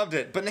god, I up. loved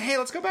it. But hey,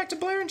 let's go back to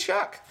Blair and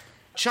Chuck.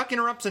 Chuck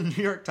interrupts a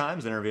New York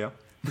Times interview.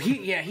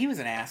 He was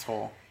an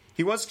asshole.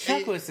 He was.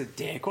 Chuck was a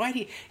dick. Why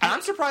he? And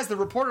I'm surprised the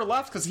reporter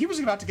left because he was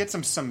about to get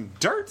some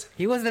dirt.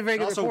 He wasn't a very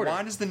good Also, reporter.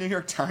 why does the New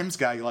York Times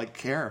guy like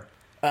care?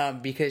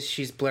 Because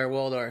she's Blair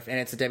Waldorf, and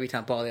it's a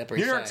debutante ball of the Upper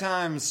New East York Side.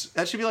 Times.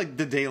 That should be like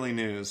the Daily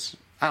News.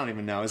 I don't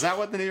even know. Is that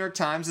what the New York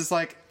Times is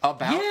like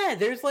about? Yeah,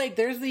 there's the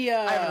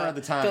haven't read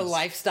the Times.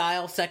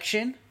 lifestyle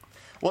section.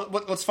 Well,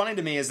 what's funny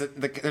to me is that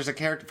there's a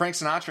character, Frank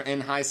Sinatra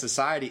in High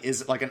Society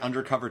is like an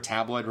undercover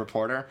tabloid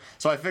reporter.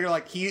 So I figure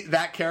like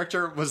that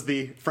character was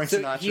the Frank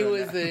So Sinatra. he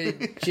was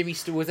the Jimmy.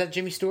 Was that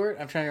Jimmy Stewart?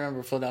 I'm trying to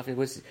remember. Philadelphia.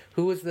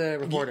 Who was the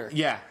reporter?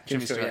 Yeah,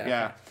 Jimmy Stewart.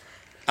 Yeah.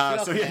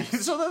 all So yeah,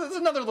 connects. so there's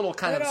another little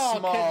kind It of all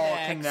small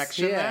connects,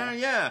 connection yeah. there.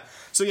 Yeah.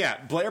 So yeah,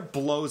 Blair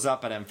blows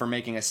up at him for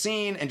making a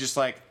scene and just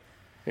like,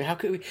 How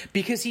could we?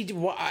 Because he.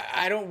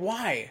 I don't.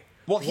 Why?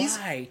 well, he's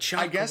Why, Chuck?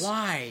 I guess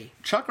Why?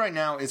 Chuck right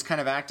now is kind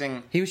of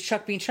acting. He was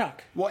Chuck being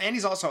Chuck. Well, and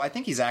he's also, I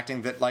think he's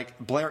acting that like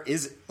Blair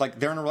is like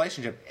they're in a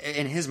relationship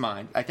in his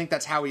mind. I think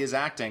that's how he is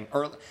acting.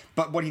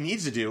 But what he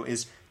needs to do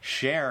is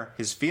share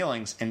his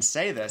feelings and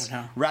say this Oh,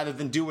 no. rather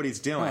than do what he's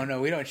doing. Oh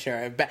no, we don't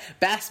share it.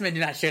 Bassmen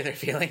do not share their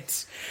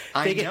feelings.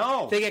 I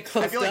know. They get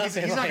close I feel like up. he's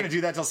and, not like, going to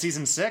do that till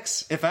season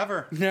 6, if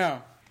ever.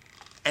 No.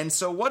 And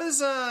so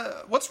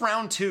what's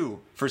round 2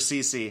 for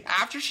Cece?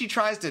 After she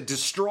tries to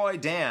destroy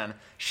Dan,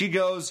 she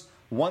goes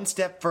one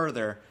step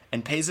further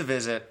and pays a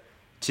visit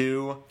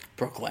to.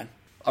 Brooklyn.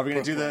 Are we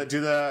going to do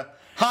the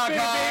honk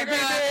honk?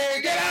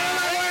 Get out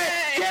of the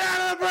way! Get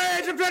out of the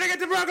bridge! I'm trying to get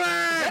to Brooklyn.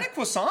 Is that a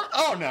croissant?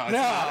 Oh no, it's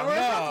not. We're in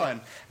no.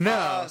 Brooklyn.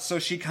 No. So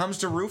she comes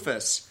to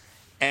Rufus,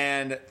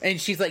 and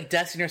And she's like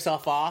dusting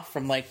herself off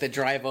from like the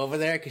drive over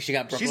there because she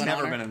got Brooklyn. she's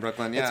never on her. been in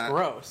Brooklyn. Yeah, It's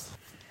gross.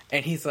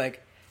 And he's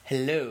like,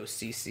 "Hello,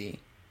 Cece."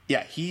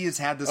 yeah. He has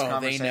had this Oh, they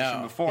conversation know.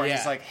 before. And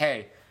he's Yeah. like,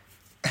 "Hey,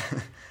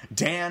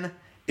 Dan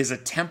is a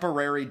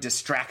temporary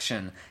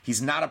distraction.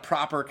 He's not a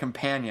proper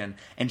companion."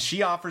 And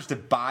she offers to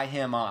buy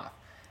him off,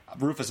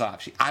 Rufus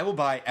off. I will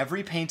buy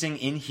every painting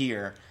in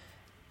here.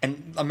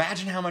 And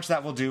imagine how much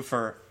that will do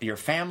for your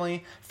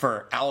family,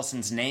 for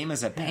Allison's name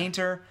as a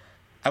painter.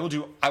 I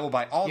will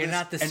buy all You're this.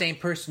 not the and- same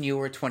person you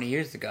were 20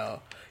 years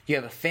ago. You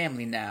have a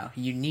family now.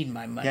 You need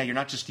my money. Yeah, you're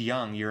not just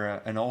young. You're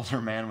an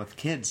older man with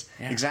kids.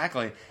 Yeah.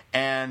 Exactly.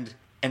 And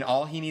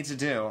all he needs to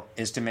do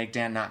is to make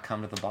Dan not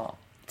come to the ball.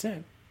 That's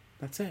it.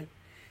 That's it.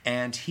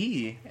 And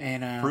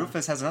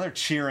Rufus has another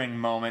cheering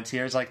moment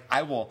here. He's like,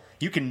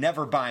 you can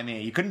never buy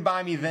me. You couldn't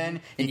buy me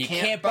then, And you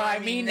can't buy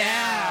me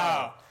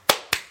now.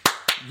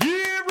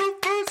 Yeah,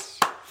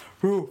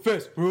 Rufus!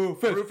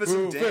 Rufus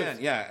and Dan,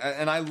 yeah,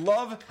 and I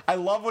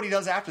love what he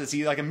does after this.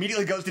 He like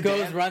immediately goes to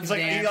Dan. Runs He's like,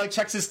 Dan. he like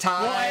checks his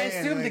tie. Well, I and,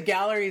 assume the like-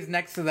 gallery is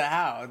next to the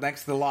house,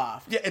 next to the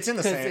loft. Yeah, it's in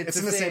the 'Cause same. It's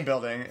in the same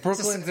building.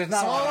 Brooklyn's there's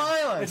not small a lot.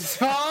 island. It's a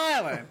small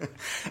island.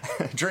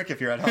 Drink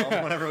if you're at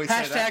home. Whenever we say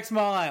Hashtag that.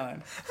 small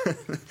island.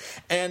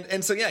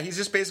 And so yeah, he's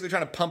just basically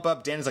trying to pump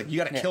up Dan. He's like, you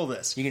got to kill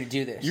this. You're gonna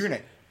do this. You're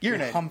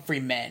gonna.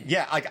 Humphrey Men.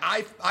 Yeah, like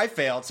I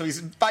failed, so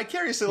he's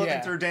vicariously living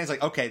Yeah. through Dan. He's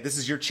like, okay, this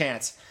is your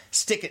chance.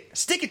 Stick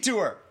it to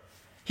her.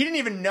 He didn't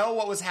even know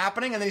what was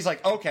happening, and then he's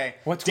like, okay,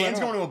 What's Dan's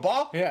going on? going to a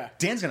ball? Yeah.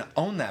 Dan's going to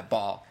own that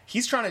ball.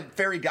 He's trying to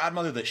fairy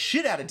godmother the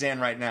shit out of Dan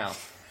right now.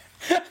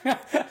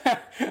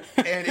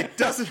 And it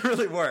doesn't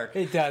really work.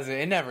 It doesn't.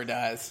 It never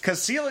does.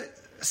 Because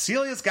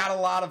Celia's got a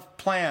lot of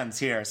plans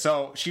here.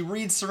 So she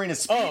reads Serena's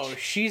speech. Oh,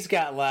 she's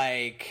got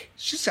like.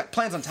 She's got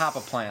plans on top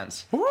of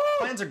plans. Woo!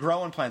 Plans are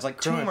growing plans, like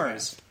Growing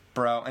tumors, plans.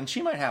 bro. And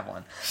she might have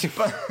one.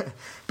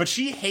 But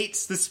she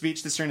hates the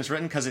speech that Serena's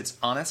written because it's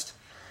honest.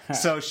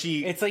 So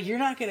she... It's like you're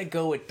not going to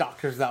go with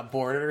Doctors Without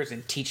Borders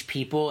and teach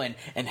people and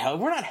help.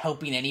 We're not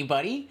helping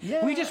anybody.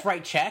 Yeah. We just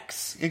write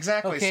checks.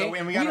 Exactly. Okay? So,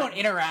 and we we gotta- don't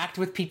interact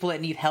with people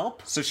that need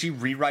help. So she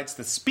rewrites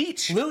the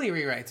speech. Lily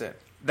rewrites it.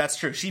 That's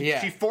true. She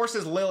Yeah. she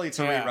forces Lily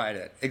to Yeah. rewrite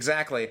it.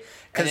 Exactly.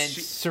 And then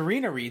She,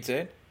 Serena reads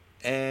it.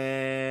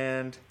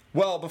 and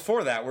well,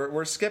 before that,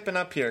 we're skipping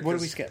up here. What do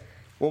 'cause- we skip?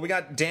 Well, we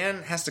got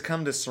Dan has to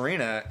come to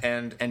Serena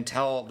and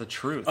tell the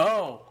truth.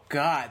 Oh,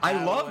 God. I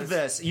that loved was-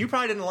 this. You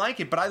probably didn't like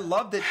it, but I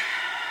loved it.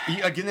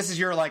 Again, this is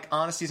your like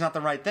honesty's not the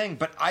right thing,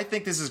 but I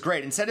think this is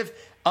great.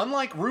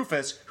 Unlike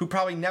Rufus, who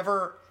probably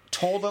never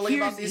told Lily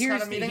about these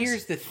kind of meetings?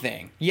 Here's the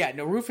thing. Yeah,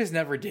 no, Rufus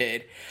never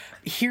did.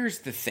 Here's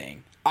the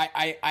thing.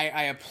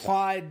 I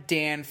applaud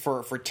Dan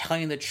for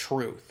telling the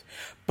truth,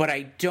 but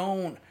I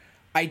don't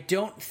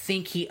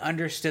think he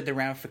understood the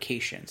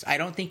ramifications. I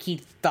don't think he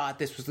thought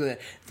this was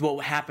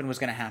what happened was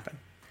going to happen.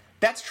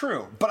 That's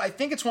true, but I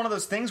think it's one of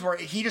those things where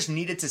he just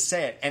needed to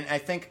say it, and I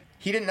think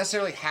he didn't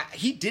necessarily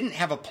he didn't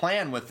have a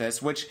plan with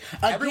this, which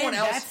everyone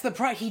else. That's the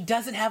problem. He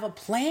doesn't have a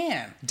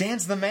plan.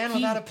 Dan's the man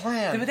without a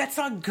plan. But that's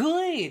not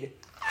good.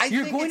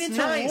 You're going it's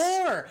into nice.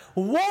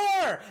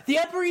 War. The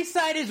Upper East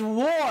Side is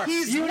war.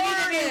 He's you learning.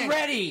 need to be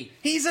ready.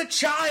 He's a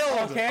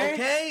child.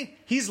 Okay?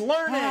 He's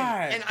learning,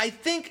 God. and I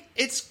think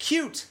it's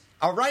cute.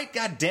 All right,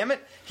 God damn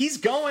it, he's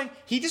going.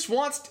 He's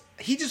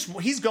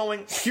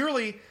going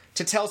purely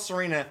to tell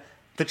Serena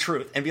the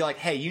truth and be like,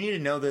 hey, you need to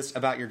know this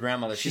about your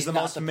grandmother. She's the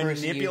most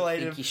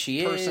manipulative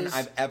person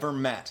I've ever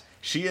met.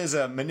 She is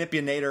a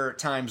manipulator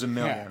times a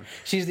million. Yeah.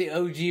 She's the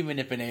OG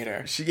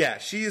manipulator.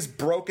 She has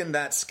broken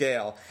that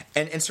scale.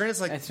 And Serena's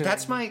like,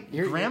 that's my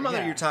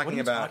grandmother you're talking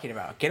about. What are you talking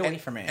about? Get away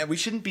from me. And we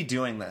shouldn't be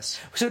doing this.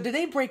 So did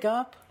they break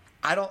up?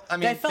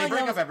 They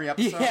break up every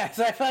episode. Yeah,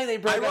 so I feel like they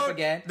broke up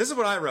again. This is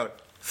what I wrote.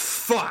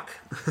 Fuck.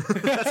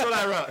 That's what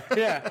I wrote.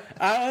 Yeah.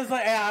 I was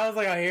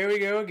like, oh, here we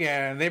go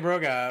again. They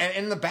broke up. And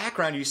in the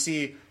background, you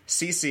see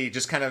Cece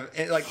just kind of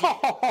like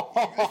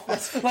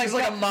she's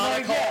like a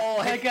monocle,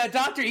 like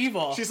Dr.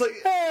 Evil. She's like,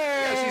 she's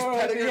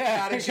petting her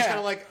cat, and she's kind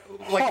of like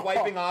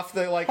wiping off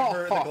the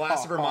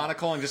glass of her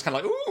monocle, and just kind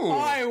of like, ooh,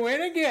 I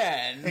win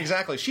again.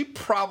 Exactly. She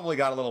probably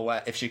got a little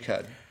wet if she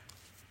could.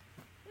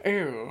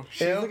 Ew,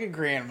 she's like a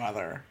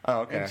grandmother.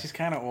 Oh, okay. And she's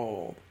kind of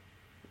old.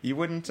 You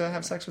wouldn't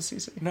have sex with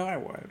Cece? No, I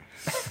would.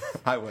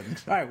 I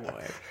wouldn't. I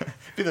would.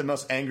 Be the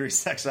most angry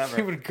sex ever.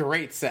 It would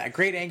great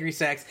angry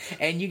sex,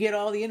 and you get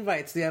all the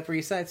invites to the Upper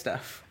East Side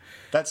stuff.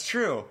 That's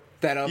true.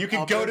 You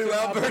could go to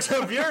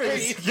Alberto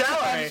Buri's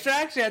gallery.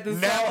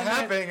 Now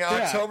happening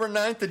October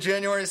 9th to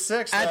January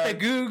 6th. At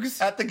the Googs.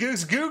 At the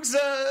Googs. Googs,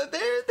 they're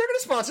going to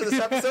sponsor this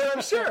episode,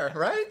 I'm sure,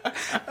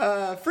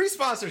 right? Free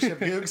sponsorship,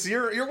 Googs.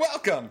 You're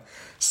welcome.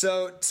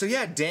 So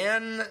yeah,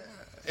 Dan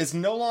is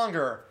no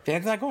longer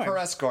Dan's not going. her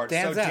escort.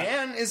 Dan's out.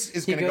 Dan is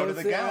going to go to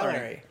the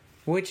gallery.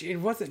 Which there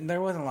wasn't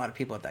a lot of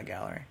people at that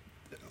gallery.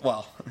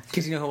 Well,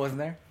 because you know who wasn't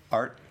there?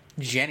 Art.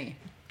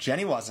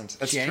 Jenny wasn't.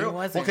 That's Jenny true.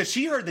 wasn't. Well, because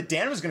she heard that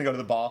Dan was going to go to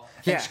the ball.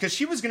 Yeah. Because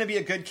she was going to be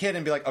a good kid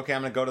and be like, okay,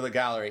 I'm going to go to the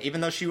gallery.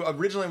 Even though she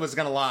originally was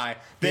going to lie.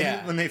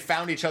 Then when they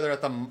found each other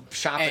at the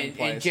shopping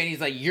place. And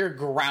Jenny's like, you're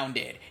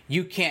grounded.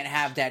 You can't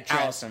have that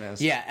dress. Allison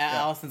is. Yeah,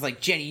 Allison's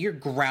like, Jenny, you're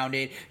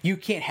grounded. You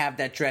can't have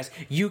that dress.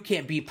 You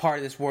can't be part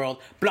of this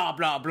world. Blah,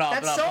 blah, blah,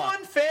 That's blah, so blah.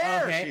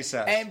 unfair, she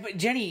says. But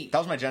Jenny... That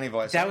was my Jenny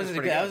voice. That was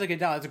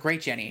a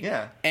great Jenny.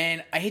 Yeah.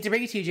 And I hate to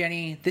break it to you,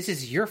 Jenny, this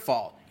is your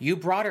fault. You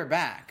brought her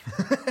back.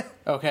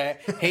 Okay?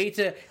 hate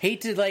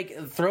to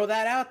like throw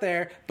that out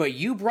there, but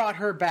you brought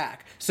her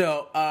back.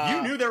 So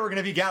you knew there were going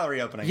to be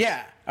gallery openings.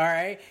 Yeah. All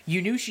right.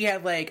 You knew she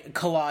had like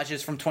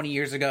collages from 20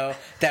 years ago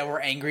that were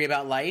angry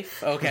about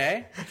life.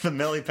 Okay. The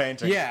Millie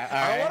painting. Yeah.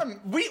 All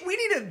right. We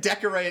need to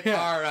decorate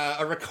our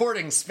a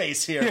recording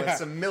space here with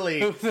some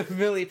Millie. The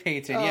Millie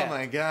painting. Oh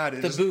my God!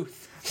 The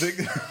booth.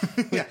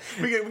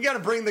 We got to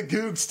bring the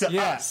Googs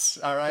to us.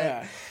 All right.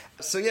 Yeah.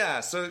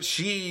 So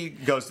she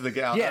goes to the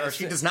gallery, or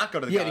she does not go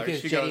to the gallery. Yeah,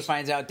 because she Jenny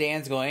finds out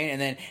Dan's going, and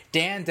then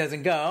Dan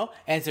doesn't go,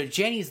 and so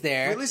Jenny's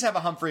there. We at least have a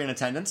Humphrey in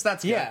attendance.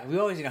 That's good. Yeah, we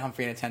always need a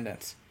Humphrey in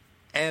attendance.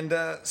 And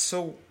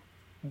so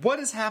what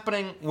is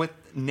happening with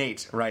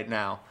Nate right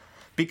now?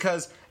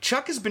 Because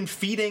Chuck has been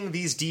feeding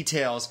these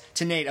details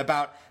to Nate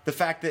about the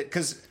fact that,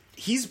 because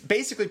he's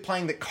basically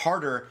playing that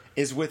Carter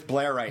is with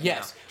Blair right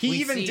now. He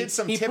even did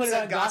some tips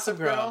at Gossip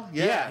Girl.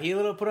 Yeah, he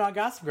put it on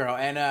Gossip Girl,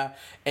 and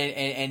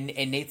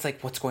Nate's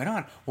like, "What's going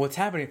on? What's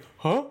happening?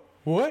 Huh?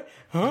 What?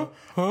 Huh?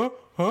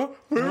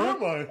 Where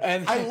am I?"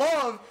 And I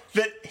love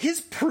that his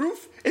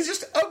proof is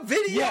just a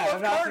video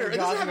of Carter. It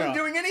doesn't have him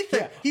doing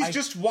anything. Yeah, he's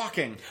just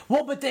walking.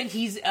 Well, but then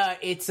he's I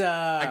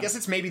guess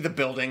it's maybe the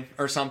building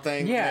or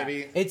something. Yeah,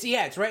 maybe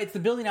it's right. It's the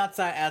building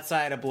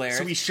outside of Blair.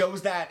 So he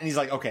shows that, and he's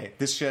like, "Okay,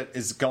 this shit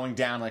is going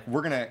down. Like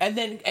we're gonna."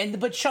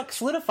 But Chuck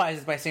solidifies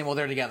it by saying, "Well,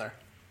 they're together."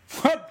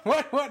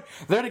 What?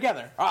 They're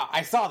together.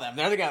 I saw them.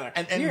 They're together.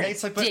 And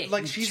Nate's like,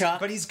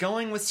 but he's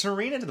going with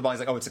Serena to the ball. He's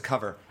like, oh, it's a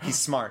cover. He's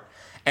smart.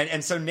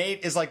 And so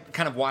Nate is like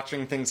kind of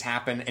watching things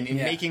happen and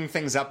making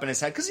things up in his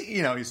head because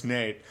he's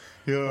Nate.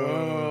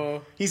 Yeah.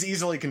 He's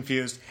easily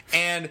confused.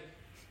 And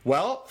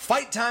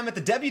fight time at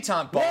the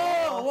debutante ball.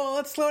 Whoa, well,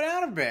 let's slow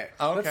down a bit.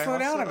 Okay, let's slow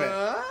down a bit.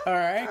 All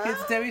right,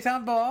 it's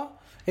debutante ball.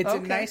 It's a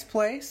nice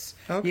place.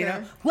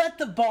 Okay. Let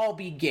the ball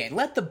begin.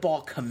 Let the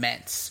ball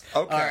commence.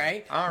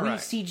 Okay. All right. We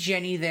see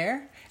Jenny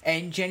there,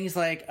 and Jenny's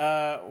like,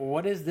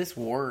 what is this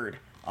word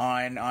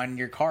on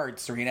your card,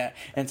 Serena?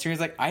 And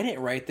Serena's like, I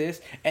didn't write this.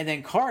 And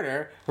then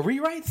Carter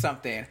rewrites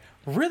something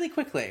really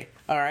quickly.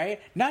 All right?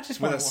 Not just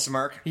with a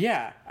smirk.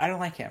 Yeah. I don't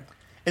like him.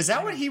 Is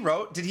that what he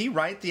wrote? Did he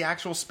write the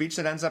actual speech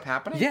that ends up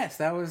happening? Yes,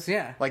 that was,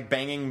 like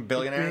banging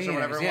billionaires or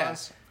whatever it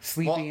was?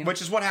 Sleeping.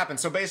 Which is what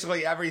happens. So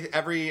basically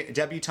every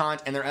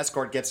debutante and their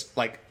escort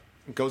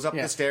goes up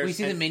the stairs. We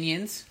see the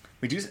minions.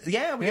 We do.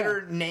 Yeah, we get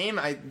her name.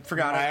 I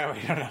forgot.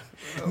 We don't know.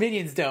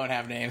 Minions don't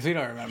have names. We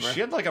don't remember. She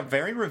had like a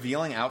very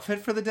revealing outfit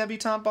for the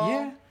debutante ball.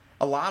 Yeah.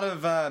 A lot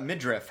of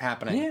midriff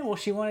happening. Yeah, well,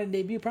 she wanted to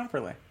debut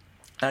properly.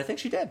 And I think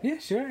she did. Yeah,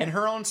 sure. In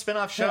her own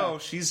spin-off show,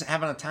 she's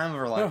having a time of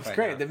her life. Oh, it's right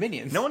great. now. The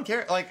Minions. No one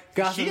cares. Like,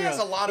 Gossip she has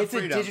Girl. a lot of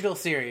freedom. It's a digital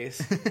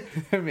series.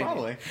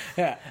 Probably.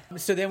 Yeah.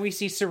 So then we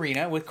see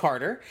Serena with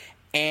Carter,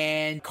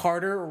 and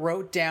Carter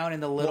wrote down in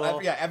the little...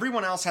 Well,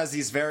 everyone else has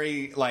these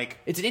very, like...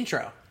 It's an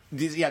intro.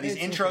 These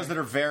intros that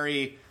are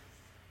very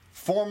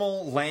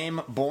formal,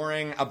 lame,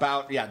 boring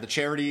about the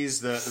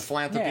charities, the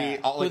philanthropy,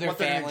 Who like their what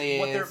family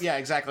is.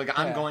 Exactly. Like,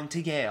 I'm going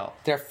to Yale.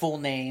 Their full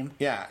name.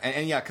 Yeah,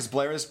 and because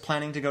Blair is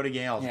planning to go to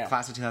Yale,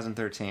 class of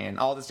 2013.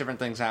 All these different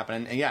things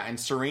happen, and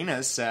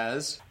Serena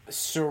says,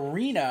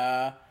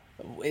 Serena.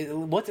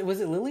 Was it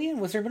Lillian?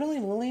 Was her middle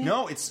name Lillian?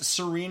 No, it's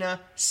Serena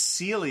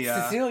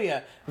Celia.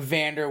 Cecilia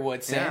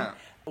Vanderwoodson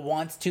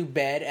wants to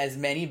bed as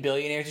many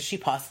billionaires as she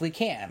possibly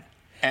can.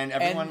 And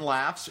everyone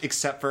laughs,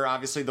 except for,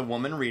 obviously, the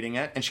woman reading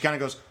it. And she kind of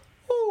goes,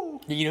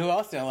 ooh. You know who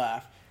else didn't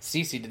laugh?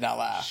 Cece did not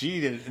laugh.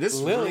 She did.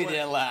 Lily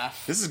didn't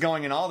laugh. This is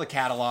going in all the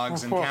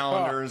catalogs and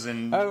calendars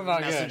and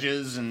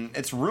messages. And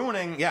it's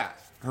ruining, her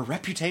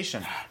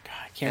reputation. Oh,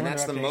 God, and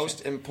that's the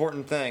most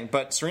important thing.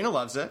 But Serena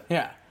loves it.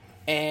 Yeah.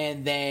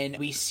 And then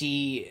we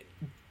see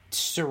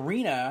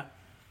Serena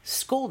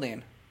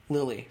scolding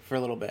Lily for a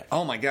little bit.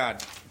 Oh, my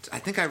God. I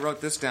think I wrote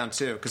this down,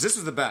 too. Because this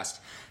was the best.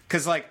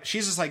 Because, like,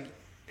 she's just like...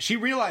 She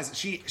realized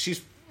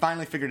she's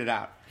finally figured it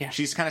out. Yeah.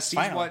 She's kind of sees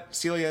what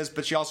Celia is,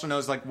 but she also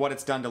knows like what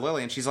it's done to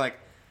Lily, and she's like,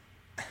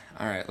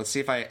 "All right, let's see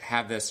if I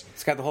have this."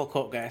 It's got the whole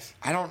quote, guys.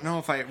 I don't know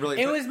if I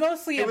really. It was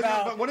mostly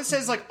about. But what it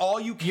says, like all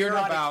you care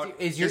about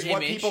is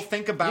what people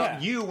think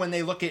about you when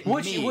they look at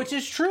me, which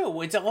is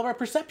true. It's all about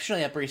perception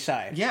on the Upper East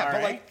Side. Yeah,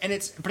 but like, and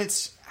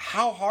it's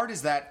how hard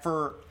is that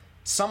for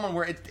someone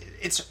where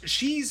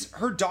she's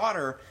her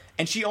daughter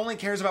and she only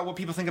cares about what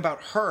people think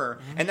about her,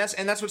 and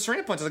that's what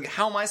Serena points out. Like,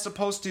 how am I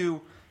supposed to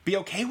be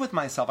okay with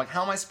myself? Like,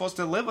 how am I supposed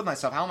to live with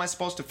myself? How am I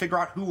supposed to figure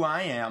out who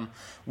I am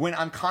when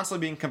I'm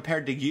constantly being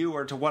compared to you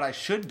or to what I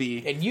should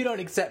be? And you don't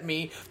accept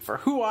me for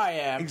who I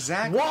am.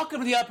 Exactly.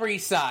 Welcome to the Upper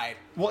East Side.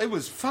 Well, it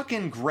was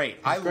fucking great.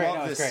 I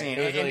love this scene.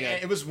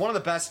 It was one of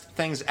the best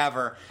things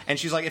ever. And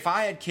she's like, if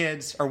I had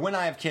kids, or when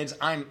I have kids,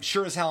 I'm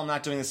sure as hell I'm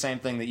not doing the same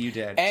thing that you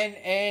did.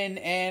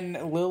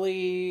 And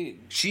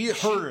Lily... She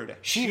heard.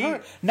 She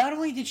heard. Not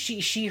only did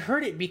she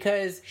heard it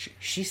because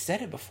she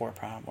said it before,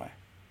 probably.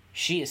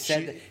 She has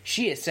said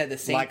the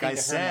same like thing I to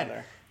said, her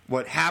mother.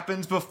 What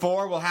happens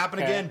before will happen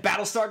again.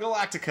 Battlestar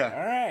Galactica. All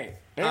right.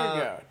 There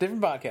you go.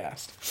 Different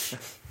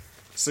podcast.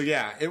 So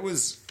yeah, it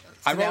was...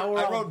 I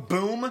wrote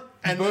boom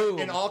and boom.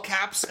 in all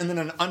caps and then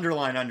an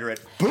underline under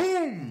it.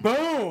 Boom!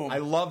 Boom! I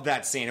love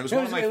that scene. It was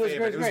one of my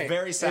favorites. It was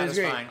very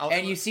satisfying.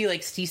 And you see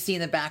like Cece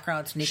in the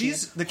background sneaking.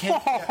 She's the kid.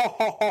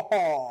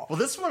 Well,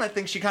 this one I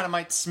think she kind of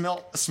might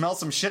smell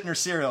some shit in her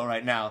cereal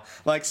right now.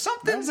 Like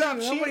something's up.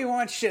 Nobody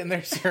wants shit in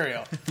their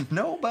cereal.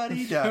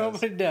 Nobody does.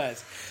 Nobody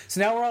does. So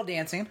now we're all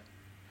dancing.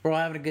 We're all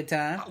having a good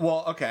time.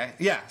 Well, okay.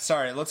 Yeah,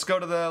 sorry. Let's go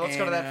to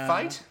that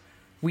fight.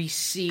 We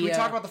see. Can we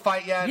talk about the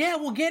fight yet? Yeah,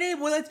 we'll get it.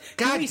 Well,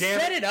 can we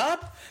set it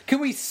up?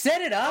 Can we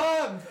set it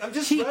up? I'm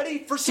just ready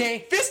for some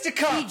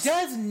fisticuffs. He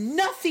does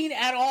nothing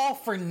at all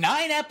for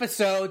 9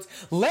 episodes.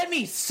 Let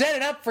me set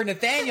it up for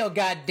Nathaniel.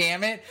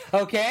 goddammit.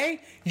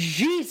 Okay,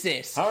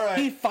 Jesus. All right.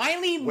 He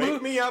finally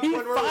wake me up when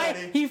we're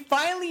ready. He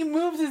finally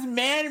moves his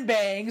man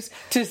bangs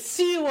to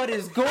see what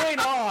is going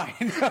on.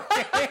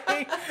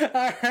 Okay,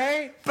 all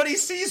right. But he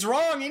sees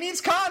wrong. He needs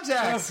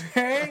contacts.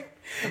 Okay.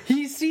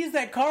 He sees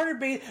that Carter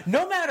Bays,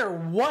 no matter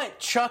what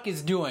Chuck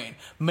is doing,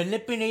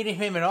 manipulating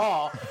him at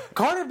all,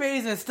 Carter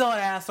Bays is still an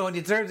asshole and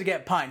deserves to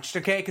get punched,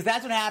 okay? Because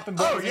that's what happened,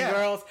 boys and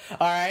girls.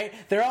 All right?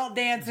 They're all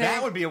dancing.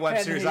 That would be a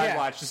web series I'd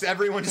watch. Just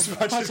everyone just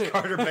watches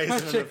Carter Bays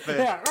in the face.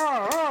 Yeah.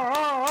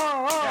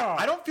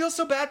 I don't feel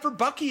so bad for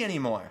Bucky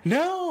anymore.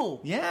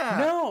 No. Yeah.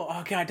 No.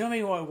 Oh, God, don't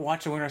make me want to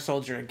watch The Winter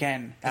Soldier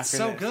again after It's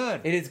so this.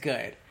 good. It is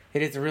good.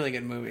 It is a really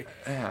good movie.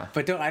 Yeah.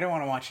 But I don't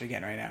want to watch it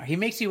again right now. He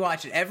makes you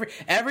watch it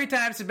every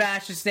time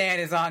Sebastian Stan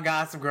is on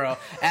Gossip Girl.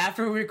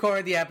 After we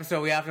record the episode,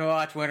 we have to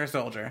watch Winter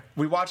Soldier.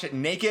 We watch it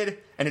naked,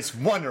 and it's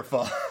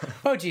wonderful.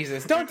 Oh,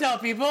 Jesus. Don't tell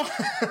people.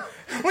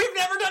 We've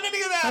never done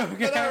any of that.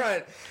 Okay. But all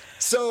right.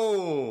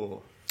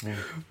 So...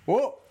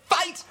 Whoa.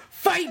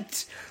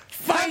 Fight!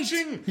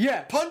 Punching!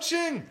 Yeah.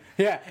 Punching!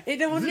 Yeah.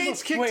 It wasn't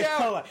Nate's kicked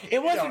out. Hold on.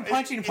 It wasn't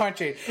punching.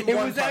 It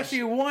was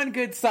actually one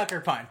good sucker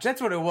punch.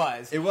 That's what it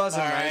was. It was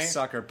a all nice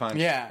sucker punch.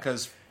 Yeah.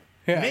 Because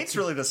Nate's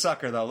really the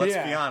sucker, though. Let's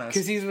be honest.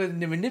 Because he's been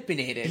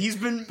manipulated. He's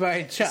been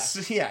by Chuck.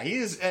 Yeah, he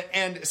is,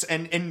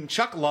 and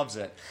Chuck loves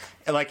it.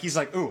 Like he's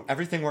like, ooh,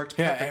 everything worked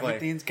perfectly.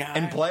 Everything's got.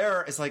 And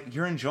Blair is like,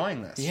 you're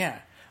enjoying this. Yeah,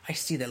 I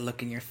see that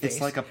look in your face.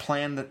 It's like a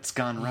plan that's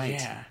gone right.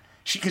 Yeah.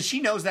 because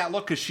she knows that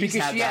look because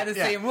Because she had the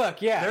same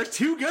look, yeah. They're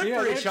too good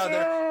for they're each other,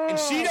 and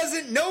she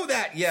doesn't know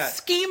that yet.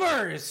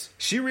 Schemers.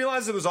 She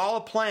realized it was all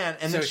a plan,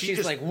 and So then she's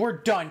just, like, "We're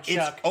done,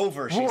 Chuck. It's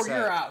over." She said,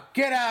 You're out.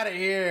 Get out of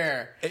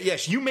here."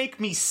 Yes, you make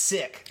me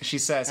sick, she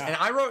says. And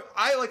I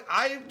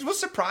was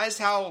surprised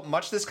how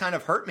much this kind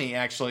of hurt me,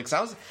 actually,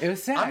 because It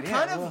was sad, I'm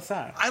kind a of, little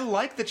sad. I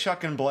like the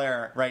Chuck and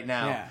Blair right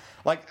now. Yeah.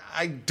 Like,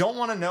 I don't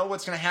want to know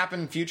what's going to happen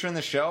in future in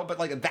the show, but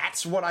like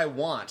that's what I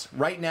want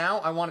right now.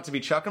 I want it to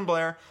be Chuck and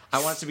Blair.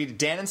 I want it to be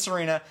Dan and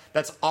Serena.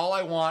 That's all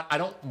I want. I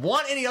don't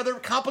want any other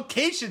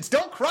complications.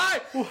 Don't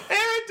cry, Aaron.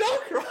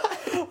 Don't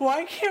cry.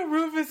 Why can't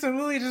Rufus and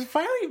Lily just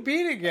finally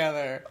be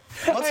together?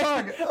 Let's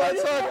hug.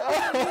 Let's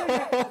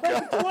hug.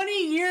 Like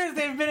 20 years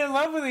they've been in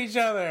love with each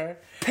other.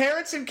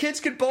 Parents and kids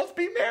could both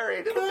be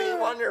married. It'll be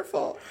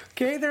wonderful.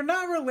 Okay, they're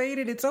not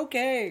related. It's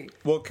okay.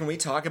 Well, can we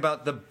talk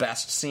about the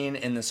best scene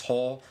in this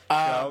whole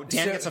show?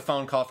 Dan gets a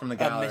phone call from the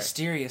gallery. A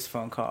mysterious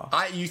phone call.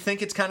 You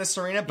think it's kind of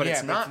Serena, but Yeah,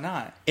 it's but not. it's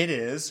not. It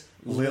is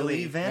Lily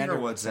Lily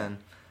Vanderwoodson.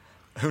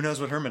 Who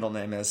knows what her middle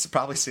name is?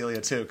 Probably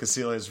Celia, too, because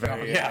Celia is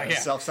very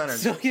self-centered.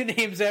 Celia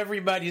names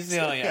everybody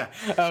Celia.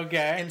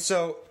 Okay. And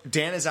so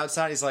Dan is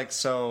outside. He's like,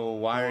 so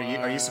why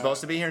are you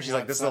supposed to be here? And she's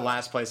like, this is the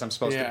last place I'm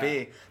supposed to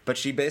be. But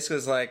she basically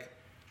is like,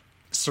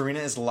 Serena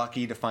is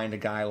lucky to find a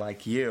guy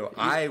like you.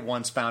 I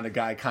once found a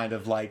guy kind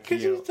of like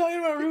Because you. she's talking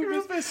about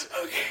Rufus.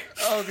 Okay.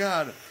 Oh,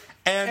 God.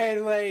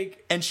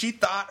 And she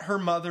thought her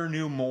mother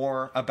knew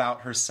more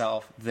about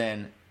herself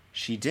than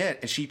she did.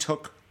 And she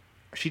took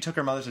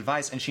her mother's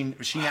advice, and she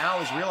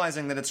now is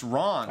realizing that it's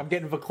wrong. I'm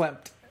getting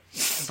verklempt.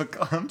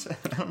 Verklempt?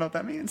 I don't know what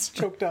that means.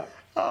 Choked up.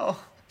 Oh,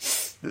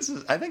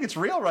 I think it's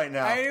real right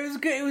now. It was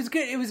good. It was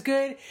good. It was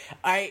good.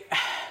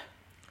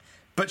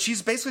 But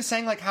she's basically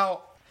saying like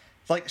how.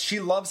 Like, she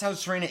loves how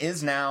Serena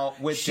is now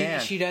with Dan.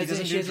 She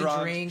doesn't do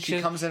drugs. Drink.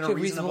 She comes in a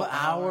reasonable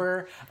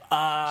hour. She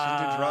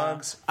doesn't do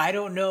drugs. I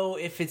don't know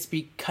if it's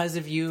because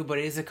of you, but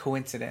it is a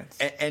coincidence.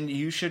 And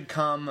you should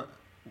come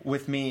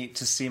with me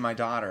to see my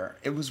daughter.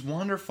 It was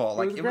wonderful.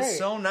 Like, it was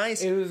so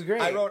nice. It was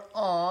great. I wrote,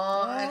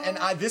 "Aww,"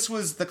 and this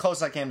was the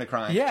closest I came to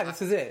crying. Yeah,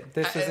 this is it.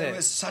 It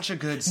was such a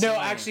good scene. No,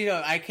 actually,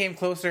 no. I came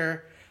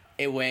closer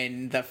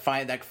when that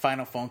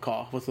final phone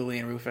call with Lily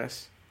and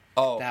Rufus.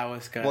 Oh, that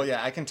was good. Well,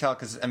 yeah, I can tell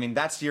because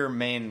that's your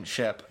main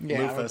ship,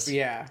 Lufus.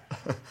 Yeah,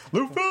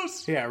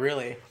 Lufus. Yeah,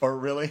 really. Or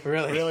really,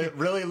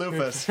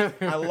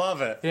 Lufus. I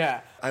love it.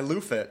 Yeah, I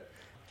loof it.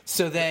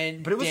 So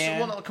then, but it was.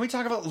 Can we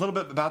talk about a little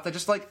bit about that?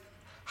 Just like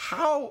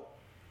how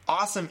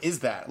awesome is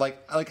that?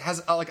 Like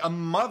has a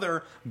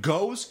mother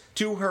goes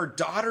to her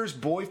daughter's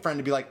boyfriend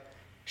to be like,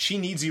 she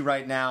needs you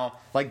right now.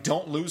 Like,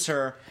 don't lose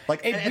her.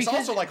 Like, and it's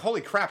also like,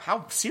 holy crap,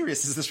 how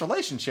serious is this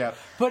relationship?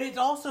 But it's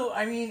also,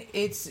 I mean,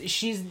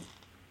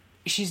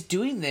 she's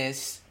doing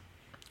this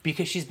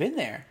because she's been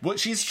there. Well,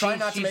 she's trying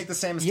not to make the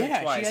same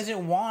mistake twice. She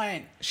doesn't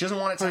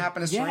want it to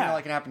happen to Serena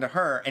like it happened to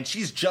her, and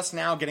she's just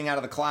now getting out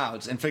of the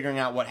clouds and figuring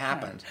out what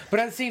happened. But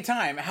at the same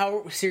time,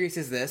 how serious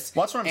is this?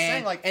 Well, that's what I'm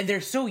saying. Like, and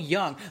they're so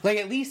young. Like,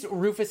 at least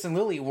Rufus and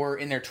Lily were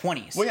in their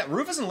 20s. Well, yeah,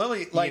 Rufus and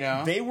Lily,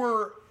 they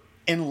were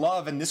in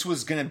love, and this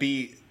was going to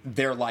be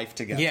their life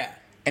together. Yeah.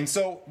 And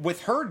so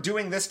with her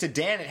doing this to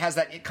Dan, it has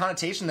that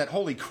connotation that,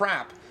 holy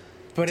crap.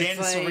 But Dan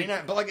and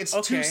Serena, but it's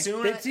too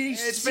soon.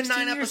 It's been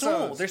 9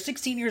 episodes. They're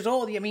 16 years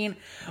old. I mean,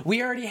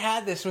 we already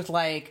had this with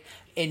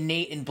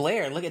Nate and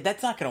Blair. Look,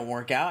 that's not going to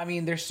work out. I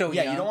mean, they're so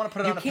young. Yeah, you don't want to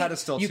put it on a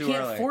pedestal too early. You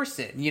can't force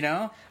it, you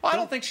know? Well, I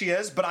don't think she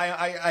is, but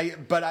I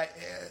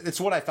it's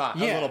what I thought a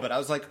little bit. I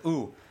was like,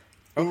 ooh.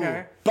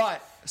 Okay.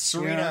 But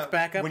Serena,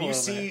 back up when you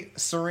see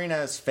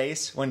Serena's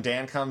face when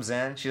Dan comes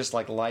in, she just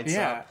lights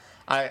up.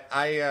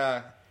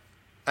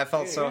 I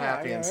felt so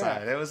happy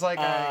inside. It was like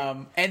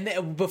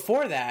and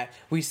before that,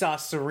 we saw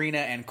Serena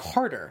and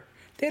Carter.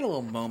 They had a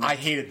little moment. I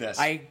hated this.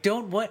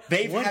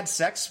 They've had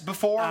sex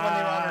before when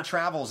they were on their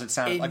travels. It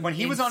sounded like when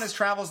he was on his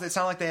travels, it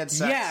sounded like they had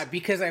sex. Yeah,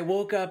 because I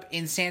woke up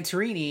in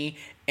Santorini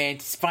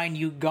and find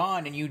you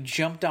gone, and you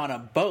jumped on a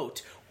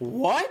boat.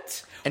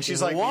 What? And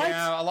she's like,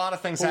 yeah, a lot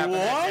of things happened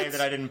that day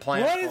that I didn't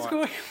plan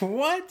for.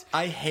 What?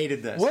 I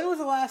hated this. When was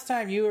the last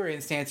time you were in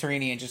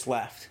Santorini and just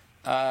left?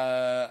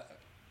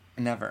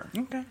 Never.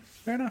 Okay.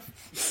 Fair enough.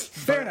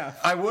 Fair enough.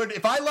 I would,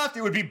 if I left,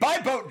 it would be by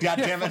boat,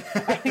 goddammit.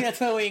 I think that's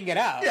the only way you can get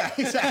out. Yeah,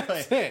 exactly.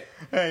 That's it.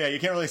 Yeah, you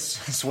can't really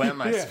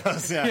swim, I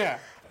suppose. Yeah.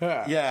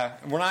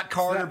 We're not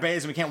Carter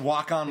Bays, and we can't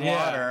walk on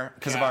water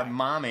because of our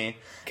mommy.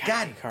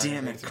 God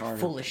damn it, Carter.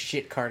 Full of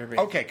shit, Carter Bays.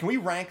 Okay, can we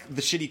rank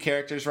the shitty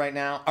characters right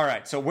now? All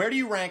right, so where do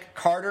you rank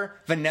Carter,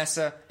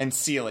 Vanessa, and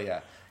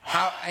Celia?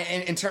 How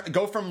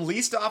go from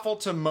least awful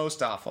to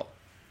most awful?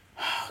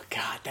 Oh,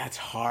 God, that's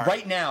hard.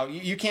 Right now,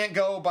 you can't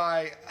go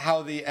by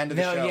how the end of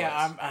the show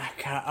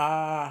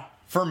is.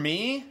 For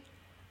me,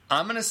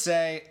 I'm going to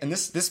say, and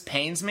this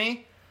pains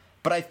me,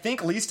 but I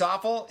think least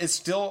awful is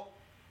still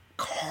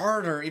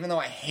Carter, even though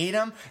I hate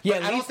him. Yeah,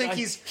 I don't think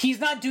he's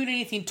not doing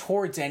anything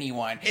towards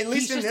anyone. At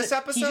least in this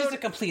episode, he's just a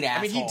complete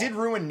asshole. I mean, he did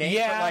ruin Nate,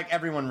 but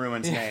everyone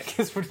ruins Nate.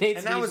 Because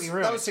Nate's and that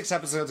was 6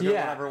 episodes ago,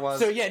 whatever it was.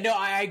 So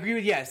I agree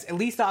with yes. At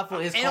least awful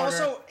is and Carter.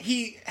 Also,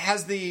 he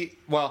has the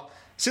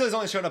Celia's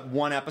only shown up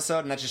one episode,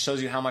 and that just shows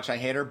you how much I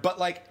hate her. But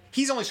like,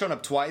 he's only shown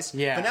up twice.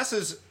 Yeah.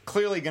 Vanessa's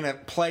clearly gonna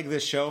plague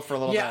this show for a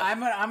little bit. Yeah,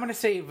 I'm gonna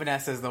say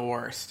Vanessa's the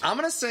worst. I'm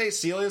gonna say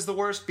Celia's the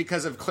worst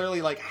because of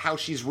clearly like how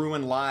she's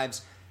ruined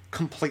lives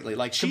completely.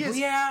 Like she is.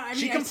 Yeah, I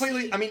mean, she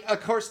completely. I mean,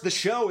 of course, the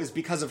show is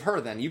because of her.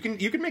 Then you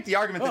can make the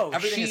argument that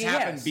everything has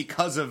happened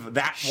because of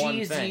that one thing.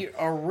 She's the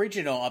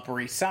original Upper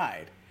East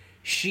Side.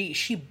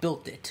 She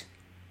built it.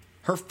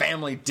 Her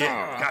family did.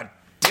 God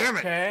damn it.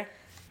 Okay.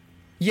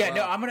 Yeah,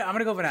 no, I'm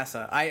gonna go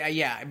Vanessa.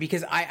 Yeah,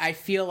 because I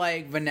feel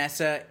like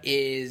Vanessa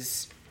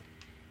is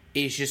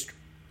just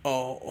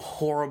a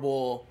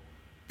horrible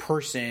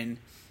person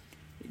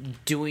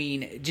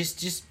doing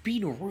just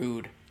being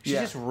rude. She's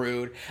just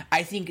rude.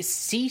 I think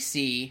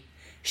Cece,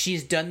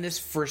 she's done this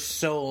for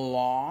so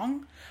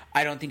long.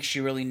 I don't think she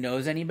really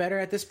knows any better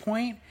at this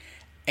point.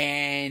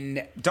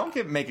 And don't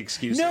make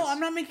excuses. No,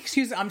 I'm not making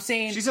excuses. I'm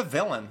saying she's a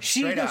villain.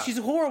 She's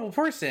a horrible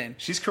person.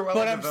 She's Cruella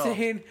but DeVille. I'm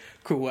saying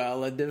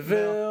Cruella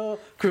DeVille,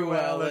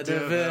 Cruella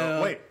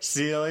DeVille. Wait,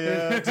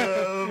 Celia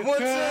DeVille. What's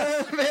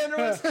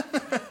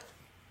that, man?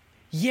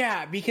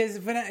 Yeah, because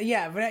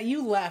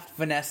you left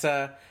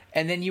Vanessa,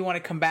 and then you want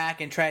to come back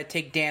and try to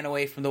take Dan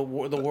away from the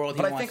world.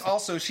 But I think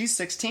also she's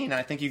 16, and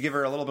I think you give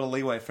her a little bit of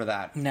leeway for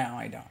that. No,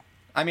 I don't.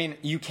 I mean,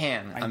 you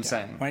can. I'm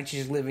saying. Why don't you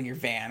just live in your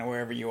van or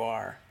wherever you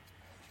are?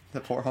 The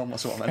poor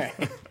homeless woman.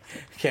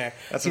 Okay.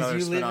 That's another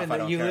spin-off I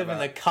don't You care live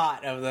about. in the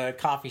cot of the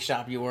coffee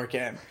shop you work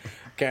in.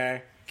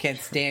 Okay? Can't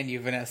stand you,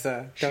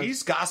 Vanessa.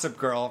 She's Gossip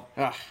Girl.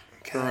 Ugh,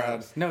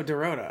 God. No,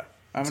 Dorota.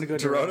 I'm going to go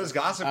Dorota's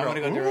Gossip Girl.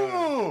 I'm going to go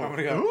Dorota. I'm going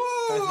to go.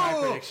 That's my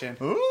prediction.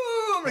 Ooh,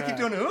 I'm going to keep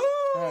doing it.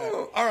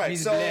 Ooh. All right,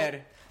 so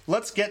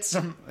let's get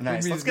some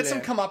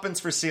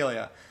comeuppance for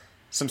Celia.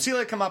 Some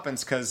Celia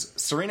comeuppance, because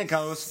Serena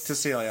goes to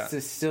Celia.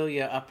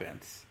 Cecilia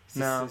Uppins.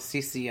 No.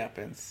 CC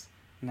Uppins.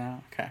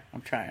 No? Okay,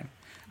 I'm trying.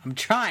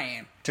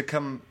 To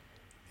come...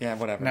 Yeah,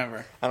 whatever.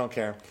 Never. I don't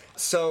care.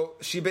 So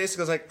she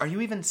basically was like, are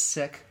you even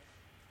sick?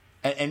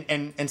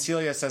 And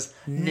Celia says,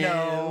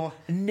 no.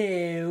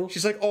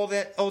 She's like,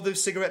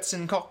 those cigarettes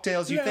and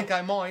cocktails, you think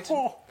I might?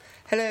 Oh.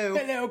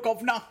 Hello,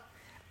 governor.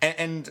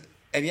 And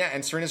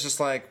Serena's just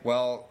like,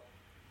 well,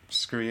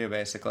 screw you,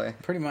 basically.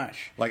 Pretty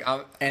much. Like,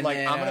 I'm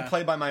going to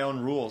play by my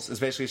own rules.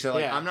 Is basically she said,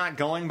 like, I'm not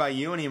going by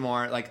you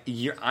anymore. Like,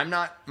 I'm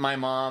not my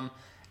mom,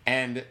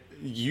 and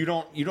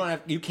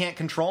you can't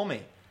control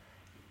me.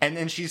 And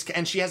then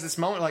she has this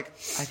moment like,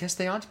 I guess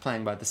they aren't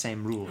playing by the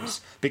same rules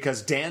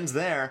because Dan's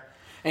there.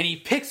 And he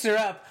picks her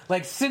up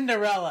like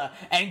Cinderella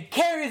and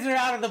carries her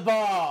out of the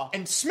ball.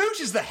 And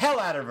smooches the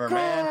hell out of her,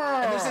 man.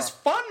 And there's this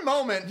fun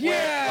moment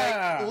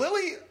where like,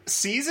 Lily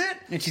sees it.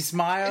 And she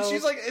smiles. And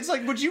she's like, it's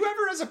like, would you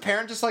ever as a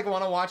parent just like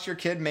want to watch your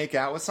kid make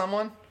out with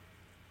someone?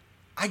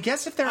 I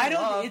guess if they're in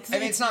love.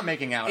 It's not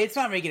making out. It's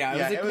not making out.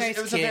 Yeah, it was a nice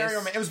kiss.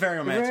 It was very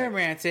romantic. Very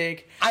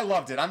romantic. I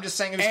loved it. I'm just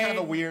saying it was kind of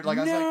a weird. Like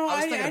I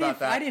was thinking about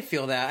that. I didn't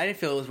feel that. I didn't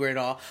feel it was weird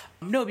at all.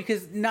 No,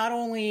 because not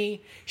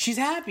only she's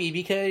happy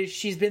because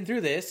she's been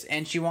through this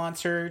and she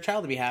wants her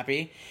child to be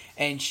happy,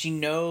 and she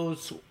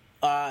knows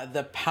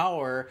the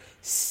power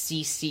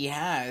Cece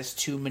has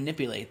to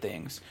manipulate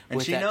things.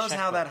 And she knows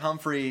how that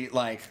Humphrey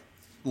like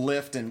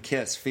lift and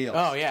kiss feels.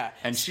 Oh yeah.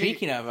 And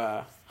speaking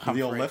of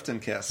Humphrey, the old lift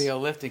and kiss. The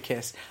old lift and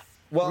kiss.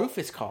 Well,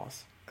 Rufus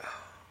calls.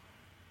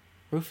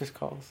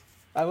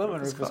 I love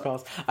when Rufus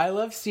calls. I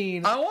love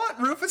seeing... I want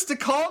Rufus to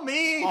call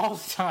me! All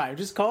the time.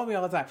 Just call me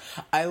all the time.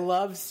 I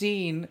love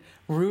seeing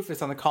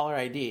Rufus on the caller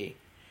ID.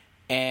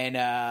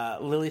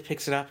 And Lily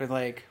picks it up and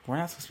like, we're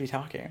not supposed to be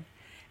talking.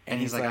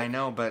 And he's like, I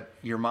know, but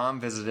your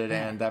mom visited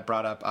and that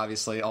brought up,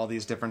 obviously, all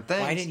these different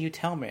things. Why didn't you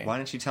tell me?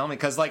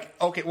 Because, like,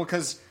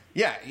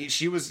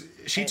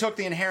 she took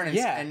the inheritance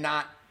and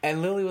not...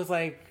 And Lily was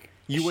like...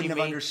 You wouldn't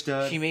have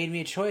understood. She made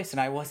me a choice,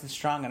 and I wasn't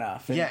strong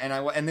enough.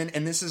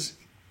 And this is,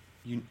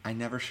 I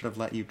never should have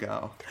let you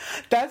go.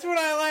 That's when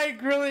I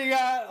like really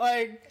got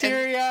like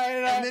teary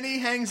eyed. And then he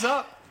hangs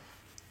up,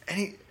 and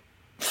he,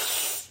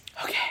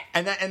 okay.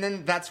 And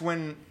then that's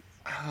when,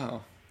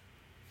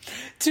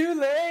 too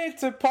late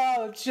to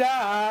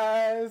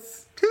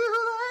apologize. Too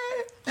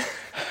late.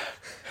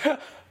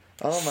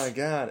 Oh my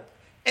god.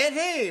 And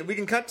hey, we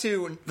can cut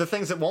to the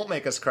things that won't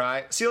make us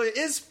cry. Celia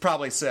is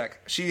probably sick.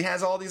 She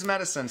has all these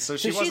medicines, so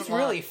she's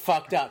really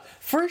fucked up.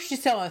 First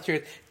she's telling the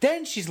truth,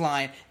 then she's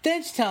lying,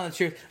 then she's telling the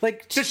truth.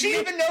 Like, does she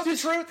even know the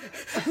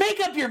truth? Make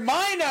up your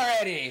mind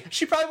already.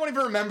 She probably won't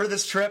even remember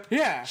this trip.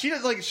 Yeah, she's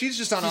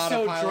just on she's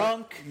autopilot. So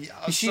drunk.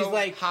 She's so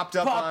like hopped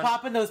up on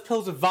popping those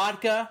pills of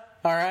vodka.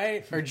 All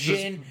right, or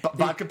gin.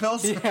 Vodka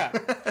pills. Yeah,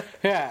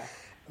 yeah.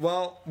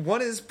 Well,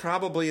 what is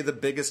probably the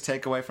biggest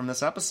takeaway from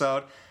this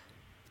episode?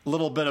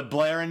 Little bit of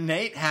Blair and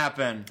Nate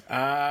happen.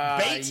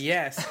 Bait?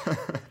 Yes.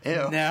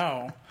 Ew.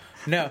 No.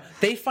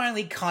 They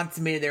finally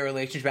consummated their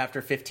relationship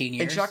after 15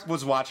 years. And Chuck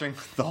was watching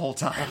the whole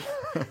time.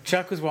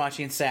 Chuck was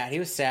watching sad. He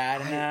was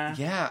sad.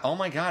 Yeah. Oh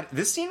my god.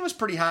 This scene was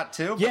pretty hot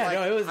too.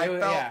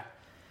 Yeah.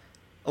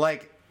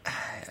 But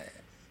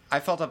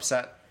I felt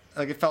upset.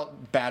 Like it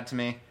felt bad to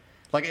me.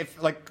 Like if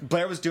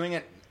Blair was doing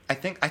it. I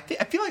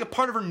feel like a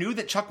part of her knew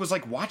that Chuck was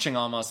like watching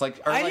almost. I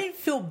didn't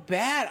feel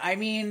bad. I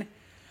mean.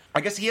 I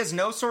guess he has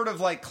no sort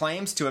of like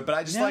claims to it, but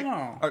I just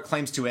No. or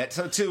claims to it.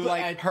 So to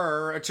like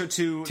her, or to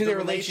the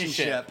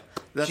relationship.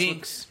 That's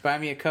Jinx, buy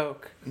me a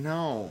Coke.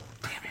 no,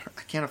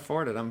 I can't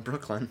afford it. I'm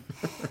Brooklyn,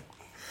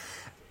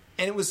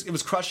 and it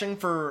was crushing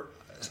for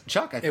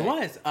Chuck. I think It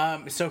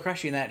was so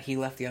crushing that he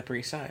left the Upper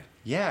East Side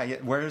Yeah.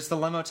 Where's the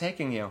limo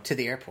taking you? to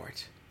the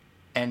airport.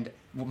 And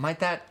might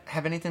that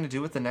have anything to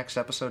do with the next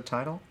episode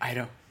title? I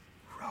don't.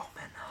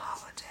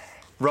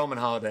 Roman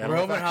Holiday. I don't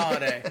know if Roman I-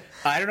 Holiday.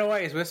 I don't know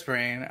why he's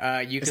whispering.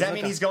 Does that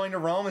mean he's going to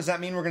Rome? Does that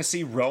mean we're going to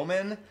see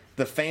Roman,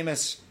 the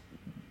famous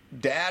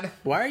dad?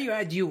 Why are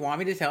you? Do you want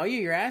me to tell you?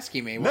 You're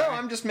asking me. No, Why?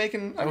 I'm just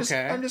making.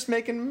 Okay. I'm just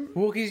making.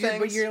 Well, because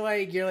things. you're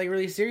like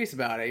really serious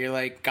about it. You're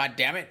like, God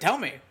damn it, tell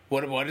me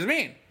what does it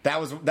mean? That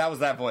was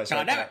that voice.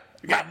 God right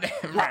damn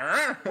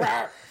it.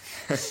 there.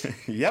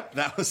 Yep,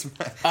 that was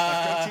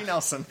my T.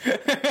 Nelson.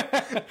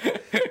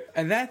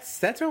 And that's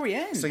where we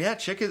end. So yeah,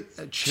 Chuck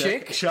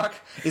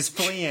is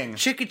fleeing.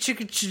 Chuck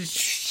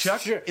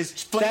is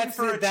fleeing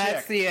for a That's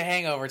chick. the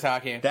hangover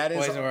talking. That is,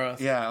 Boys and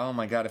Girls. yeah. Oh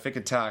my god, if it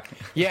could talk.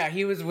 Yeah,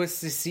 he was with.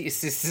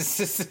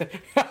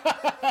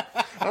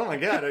 Oh my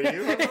god, are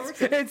you?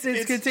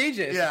 It's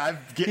contagious. Yeah,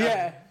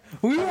 Yeah.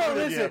 We were all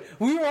with you.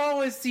 we were all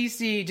with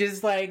CC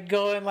just like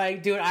going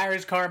like doing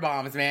Irish car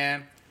bombs,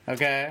 man.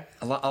 Okay.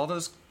 all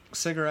those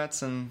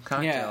cigarettes and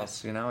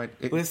cocktails. You know,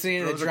 it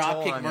Listening to throws the a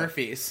toll Dropkick on you.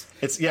 Murphys.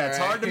 It's All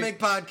hard to right? make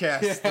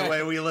podcasts the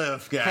way we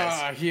live,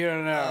 guys. You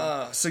don't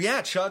know. So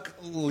yeah, Chuck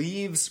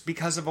leaves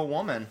because of a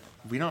woman.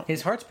 We don't.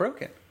 His heart's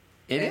broken.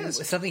 It And is.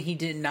 it's something he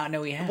did not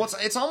know he had. Well,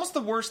 it's almost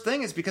the worst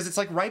thing is because it's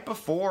like right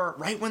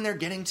when they're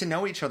getting to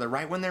know each other,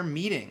 right when they're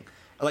meeting,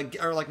 or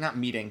not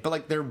meeting, but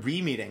like they're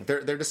re-meeting,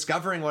 they're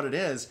discovering what it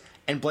is,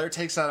 and Blair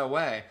takes that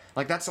away.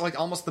 Like that's like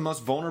almost the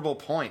most vulnerable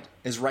point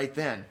is right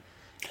then.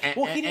 And,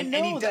 Well, he didn't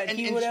know that and-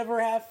 he and- would ever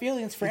have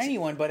feelings for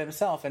anyone but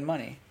himself and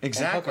money.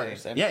 Exactly. And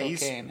hookers and Yeah,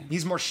 cocaine.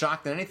 he's more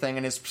shocked than anything,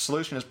 and his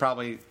solution is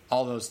probably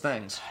all those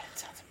things. It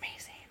sounds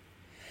amazing.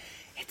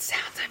 It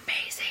sounds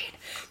amazing.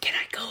 Can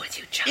I go with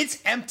you, Chuck? It's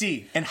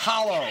empty and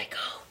hollow. Can I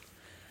go?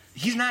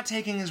 He's not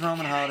taking his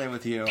Roman holiday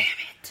with you. Damn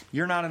it.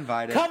 You're not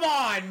invited. Come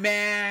on,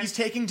 man. He's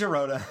taking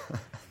Dorota.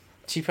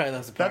 She probably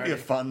loves the That'd party. be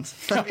a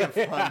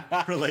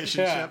fun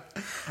relationship.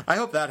 I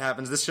hope that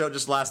happens. This show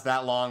just lasts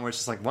that long where it's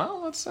just like,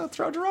 well, let's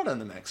throw Dorota in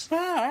the mix.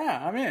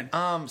 Yeah, I'm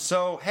in.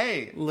 So,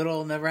 hey,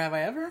 Little Never Have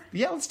I Ever?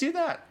 yeah, let's do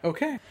that.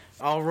 Okay.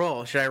 I'll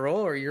roll. Should I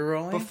roll or you're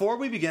rolling? Before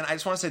we begin, I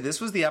just want to say this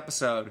was the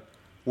episode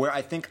where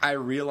I think I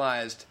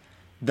realized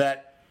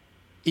that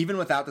even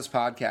without this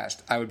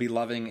podcast, I would be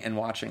loving and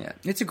watching it.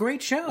 It's a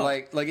great show.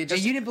 Like it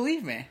just... you didn't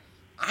believe me.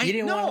 You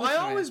didn't wanna No, listen I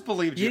to always it.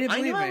 believed You you. didn't I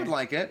knew believe I me. would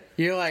like it.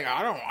 You're like,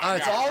 I don't want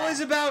It's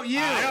always about you.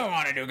 I don't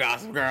want to do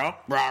Gossip Girl.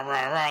 Rah,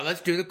 rah, rah. Let's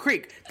do the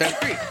creek. The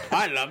creek.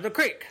 I love the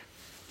creek.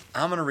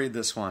 I'm going to read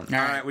this one. All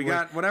right, right, we we're-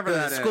 got whatever the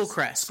that is. School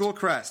Crest. School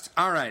Crest.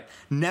 All right.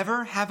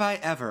 Never have I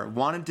ever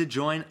wanted to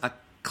join a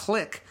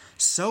clique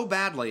so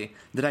badly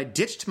that I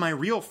ditched my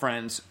real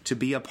friends to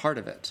be a part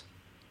of it.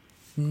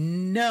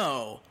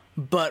 No.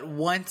 But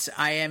once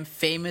I am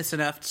famous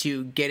enough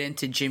to get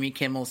into Jimmy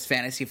Kimmel's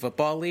Fantasy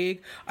Football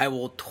League, I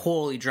will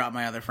totally drop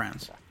my other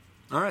friends.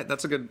 All right,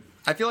 that's a good...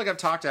 I feel like I've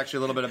talked actually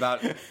a little bit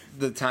about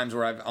the times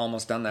where I've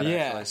almost done that, Yeah.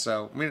 actually.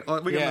 So we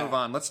can Yeah. move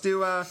on. Let's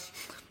do...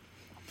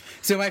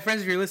 So, my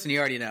friends, if you're listening, you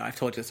already know. I've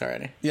told you this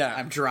already. Yeah.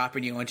 I'm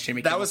dropping you once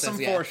Jimmy Kimmel that was says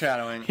some yes.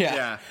 foreshadowing.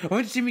 Yeah.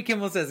 Once Jimmy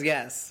Kimmel says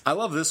yes. I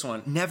love this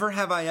one. Never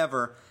have I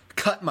ever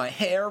cut my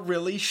hair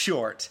really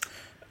short.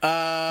 Yes,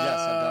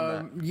 I've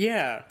done that.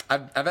 Yeah.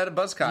 I've had a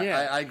buzz cut.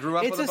 Yeah. I grew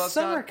up it's with a buzz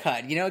summer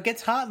cut. cut. You know, it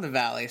gets hot in the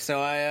valley,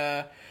 so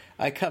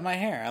I cut my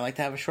hair. I like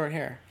to have a short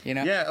hair. You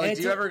know. Yeah, And like, it's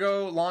do you ever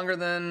go longer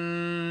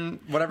than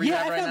whatever you Yeah,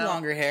 have I've right had now?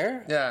 longer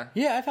hair. Yeah.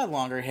 Yeah, I've had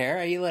longer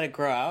hair. You let it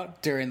grow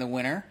out during the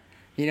winter.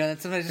 You know, and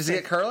sometimes Does it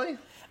get curly?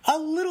 a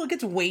little. It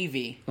gets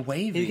wavy.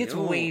 Wavy. It gets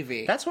Ooh.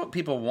 wavy. That's what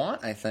people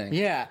want, I think.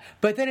 Yeah,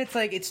 but then it's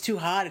like it's too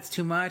hot. It's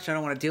too much. I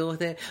don't want to deal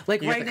with it.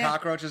 Like You right get the now.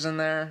 cockroaches in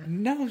there.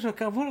 No,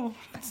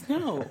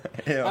 no.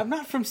 Ew. I'm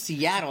not from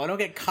Seattle. I don't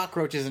get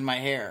cockroaches in my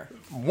hair.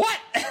 What?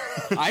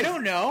 I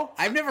don't know.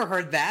 I've never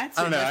heard that.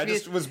 I don't know. It must I be-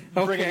 just was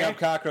bringing Okay. up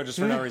cockroaches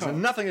for no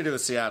reason. Nothing to do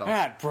with Seattle.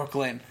 God,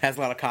 Brooklyn has a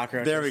lot of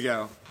cockroaches. There we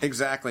go.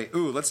 Exactly.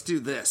 Ooh, let's do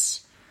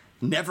this.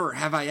 Never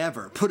have I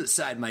ever put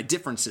aside my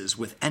differences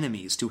with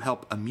enemies to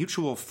help a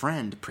mutual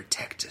friend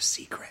protect a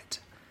secret.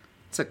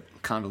 It's a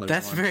convoluted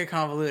That's one. very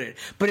convoluted.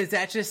 But is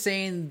that just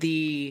saying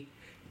the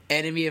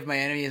enemy of my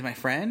enemy is my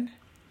friend?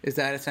 Is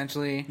that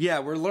essentially? Yeah,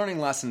 we're learning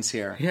lessons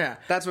here. Yeah.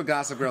 That's what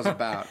Gossip Girl's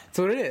about. That's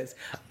what it is.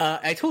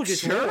 I told you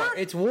it's Sure? war.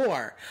 It's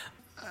war.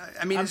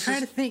 I mean, I'm it's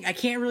trying just, to think. I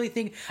can't really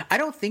think. I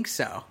don't think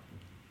so.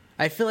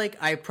 I feel like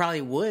I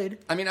probably would.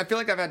 I mean, I feel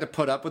like I've had to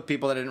put up with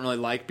people that I didn't really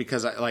like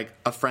because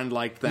a friend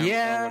liked them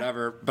Yeah. or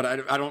whatever. But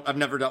I've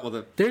never dealt with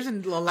it. There's a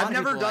lot I've of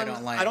never people done. I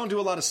don't like. I don't do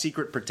a lot of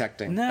secret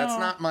protecting. No. That's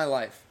not my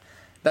life.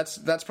 That's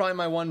probably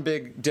my one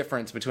big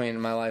difference between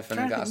my life and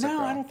trying to Gossip think- no,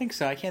 Girl. I don't think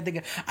so.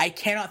 I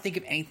cannot think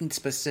of anything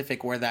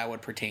specific where that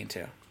would pertain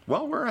to.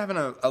 Well, we're having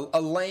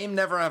a lame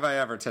never have I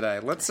ever today.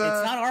 Let's. It's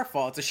not our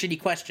fault. It's a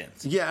shitty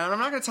questions. Yeah, and I'm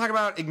not going to talk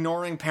about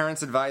ignoring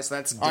parents' advice.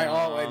 That's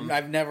dumb.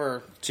 I've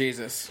never.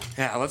 Jesus.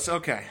 Yeah, let's.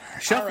 Okay.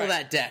 Shuffle All right.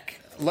 that deck.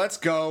 Let's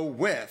go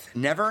with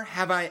never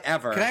have I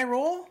ever. Can I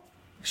roll?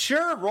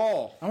 Sure,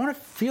 roll. I want to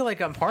feel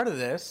like I'm part of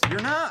this.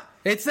 You're not.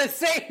 It's the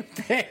same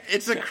thing.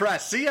 It's a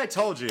crest. See, I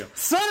told you.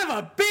 Son of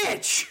a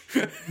bitch!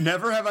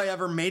 Never have I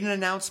ever made an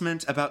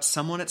announcement about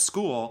someone at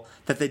school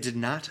that they did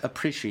not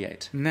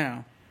appreciate.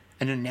 No.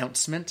 An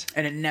announcement?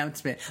 An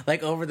announcement.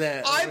 Like over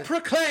the... I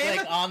proclaim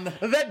like on the...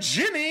 that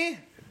Jimmy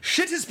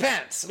shit his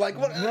pants. Like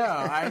what? No,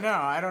 I know.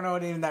 I don't know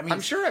what even that means. I'm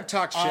sure I've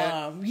talked shit,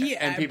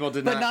 and people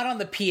did but not. not on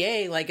the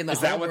PA, like in the. Is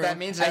that what that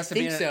means? It I has to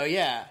be think so.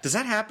 Yeah. Does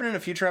that happen in a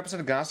future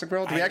episode of Gossip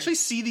Girl? Do we actually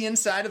see the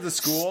inside of the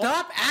school?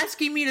 Stop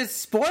asking me to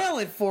spoil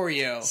it for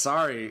you.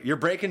 Sorry, you're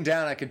breaking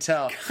down. I could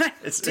tell. God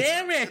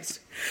damn it!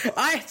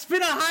 It's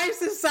been a high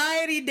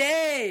society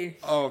day.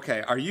 Oh,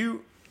 okay. Are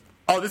you?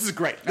 Oh, this is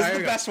great. This is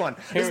the best one.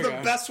 This is the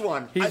best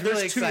one. He's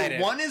really There's two. excited.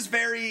 One is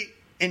very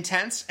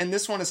intense, and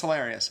this one is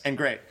hilarious and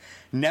great.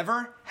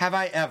 Never have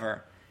I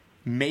ever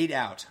made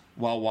out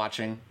while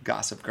watching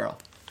Gossip Girl.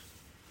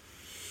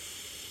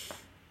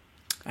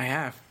 I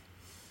have.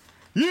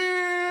 Yeah,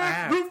 I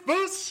have.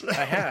 Rufus.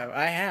 I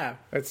have.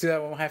 Let's do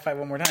that one high five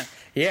one more time.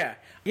 Yeah.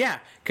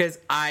 Because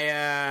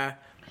I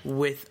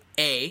with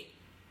a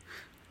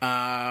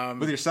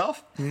With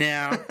yourself?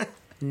 no.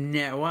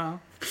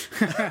 Well.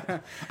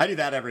 I do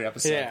that every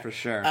episode Yeah. for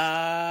sure.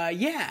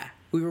 Yeah.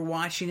 We were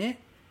watching it,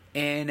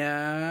 and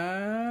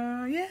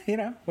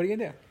yeah, what are you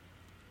gonna do?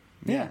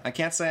 Yeah, I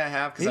can't say I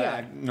have because Yeah.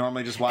 I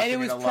normally just watch And it it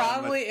was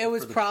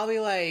alone. probably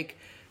like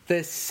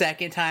the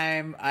second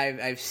time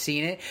I've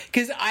seen it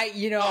because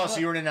Oh, so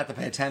you didn't have to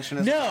pay attention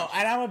as no, much?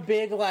 and I'm a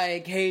big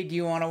like, hey, do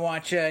you want to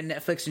watch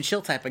Netflix and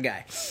chill type of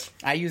guy?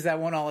 I use that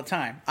one all the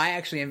time. I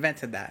actually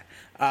invented that.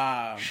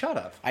 Shut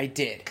up. I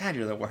did. God,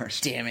 you're the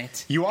worst. Damn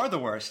it. You are the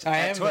worst. I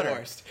at am Twitter. the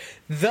worst.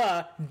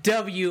 The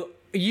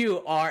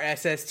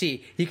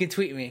WURSST. You can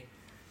tweet me.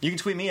 You can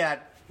tweet me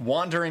at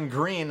Wandering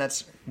Green.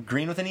 That's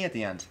green with an E at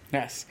the end.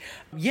 Yes.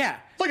 Yeah.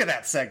 Look at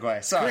that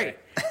segue. Sorry. Great.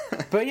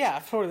 But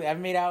yeah, totally. I've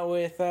made out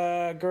with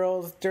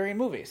girls during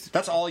movies.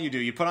 That's all you do.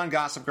 You put on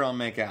Gossip Girl and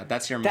make out.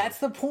 That's your move. That's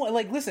the point.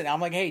 Like, listen,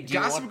 I'm like, hey, do you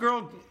Gossip want...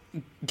 Girl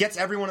gets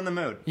everyone in the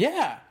mood.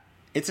 Yeah.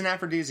 It's an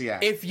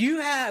aphrodisiac. If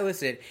you have,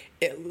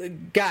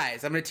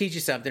 guys, I'm going to teach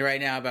you something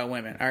right now about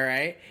women, all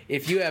right?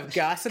 If you have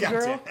Gossip God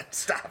Girl, damn it.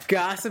 Stop.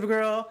 Gossip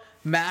Girl,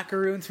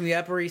 macaroons from the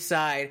Upper East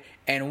Side,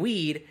 and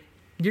weed,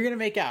 you're going to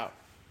make out.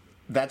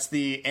 That's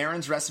the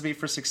Aaron's recipe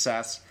for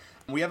success.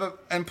 We have an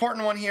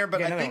important one here,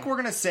 but Yeah, I no. think we're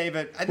going to save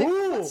it. I think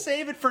Ooh. let's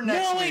save it for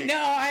next No, wait, week.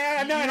 no,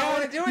 I don't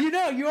want to do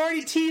it. You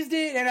already teased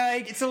it,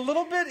 and It's a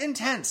little bit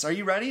intense. Are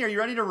you ready? Are you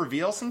ready to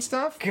reveal some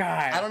stuff? God.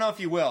 I don't know if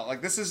you will.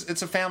 Like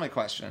it's a family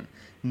question.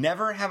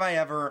 Never have I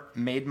ever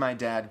made my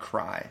dad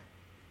cry.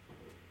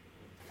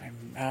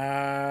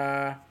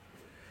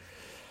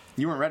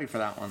 You weren't ready for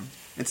that one.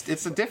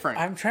 It's a different.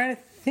 I'm trying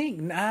to think.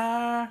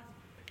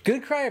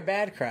 Good cry or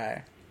bad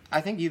cry?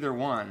 I think either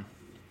one.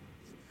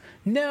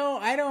 No,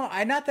 I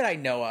don't. Not that I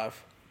know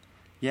of.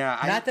 Yeah,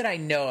 Not that I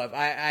know of.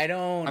 I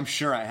don't. I'm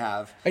sure I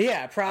have.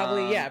 Yeah,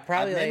 probably.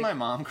 Probably. I made Like, my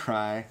mom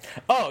cry.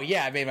 oh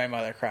yeah, I made my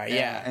mother cry.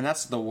 Yeah. and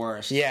that's the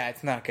worst. Yeah,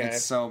 it's not good.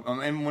 It's so,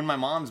 and when my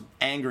mom's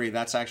angry,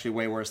 that's actually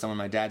way worse than when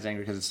my dad's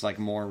angry because it's like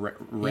more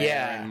rare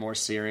Yeah. and more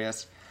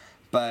serious.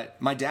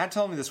 But my dad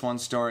told me this one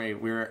story.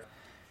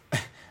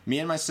 Me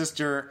and my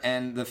sister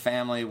and the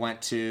family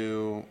went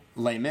to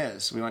Les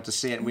Mis. We went to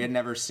see it. And we had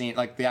never seen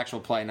like the actual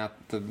play,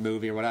 not the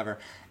movie or whatever.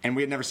 And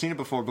we had never seen it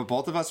before. But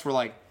both of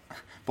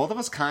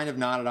us kind of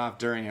nodded off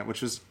during it,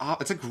 which was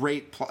it's a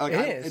great play. Like,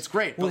 It is. It's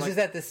great. but, Was like,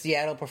 this at the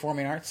Seattle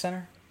Performing Arts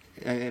Center?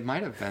 It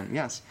might have been,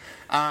 yes.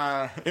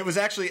 It was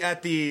actually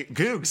at the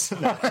Googs.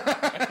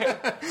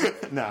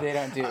 No, They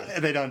don't do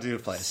it. They don't do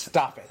plays.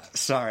 Stop it.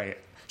 Sorry,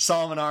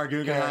 Solomon R.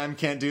 Guggenheim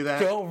can't do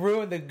that. Don't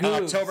ruin the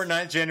goose. October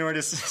 9th, January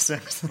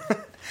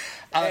 6th.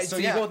 So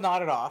you both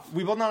nodded off.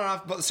 We both nodded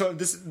off. But so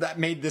that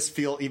made this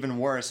feel even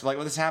worse. Like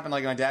when this happened,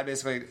 like my dad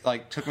basically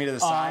like took me to the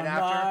side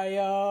after.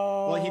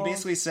 Well, he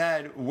basically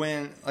said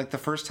when like the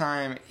first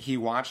time he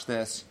watched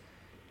this,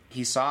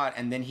 he saw it,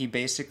 and then he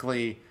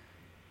basically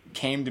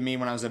came to me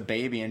when I was a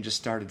baby and just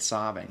started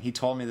sobbing. He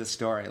told me this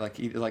story.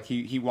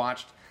 He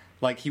watched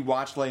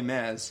Les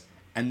Mis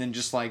and then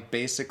just like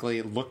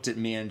basically looked at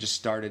me and just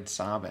started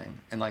sobbing.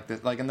 And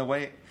in the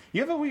way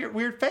you have a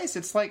weird face.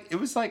 It's like it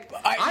was like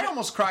I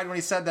almost cried when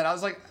he said that. I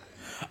was like,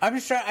 I'm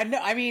just trying. I'm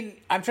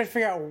trying to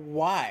figure out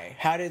why.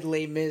 How did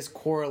Les Mis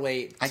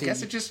correlate? I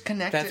guess it just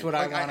connected. That's what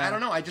like, I want. I don't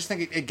know. I just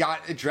think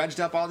it dredged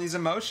up all these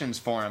emotions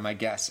for him. I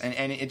guess,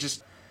 and it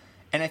just,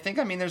 and I think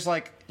there's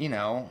like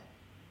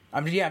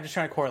I'm just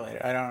trying to correlate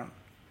it. I don't.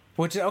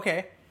 Which is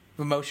okay.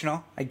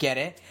 Emotional. I get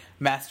it.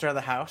 Master of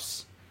the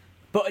house.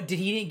 But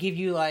he didn't give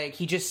you like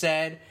he just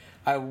said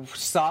I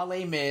saw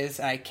Les Mis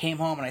and I came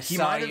home and he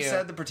saw might you. have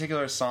said the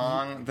particular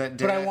song that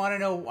did. But I want to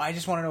know. I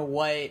just want to know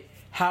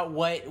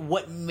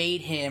what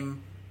made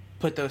him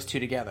put those two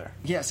together.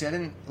 Yeah, see, I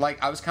didn't,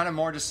 like, I was kind of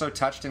more just so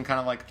touched and kind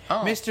of like,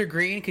 oh. Mr.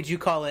 Green, could you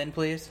call in,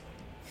 please?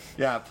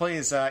 Yeah,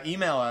 please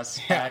email us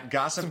at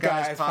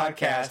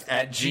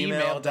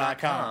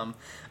gossipguyspodcast@gmail.com.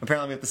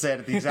 Apparently we have to say it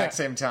at the exact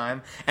same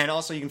time. And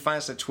also you can find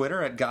us at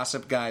Twitter at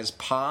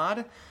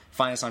gossipguyspod.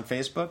 Find us on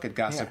Facebook at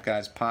Gossip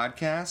Guys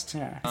Podcast.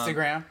 Yeah.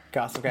 Instagram,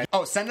 Gossip Guys.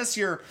 Oh, send us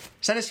your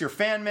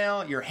fan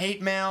mail, your hate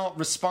mail.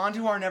 Respond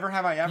to our Never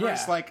Have I Ever.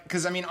 Yeah. Like,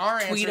 because I mean, our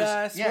Tweet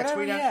answers. us, whatever,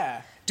 tweet us.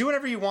 yeah. Do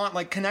whatever you want.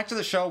 Like, connect to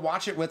the show.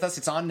 Watch it with us.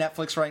 It's on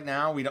Netflix right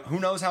now. Who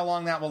knows how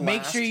long that will last?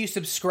 Make sure you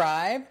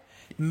subscribe.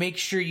 Make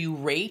sure you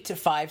rate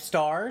 5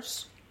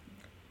 stars.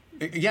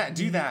 Yeah,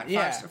 do that.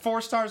 Yeah.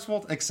 4 stars,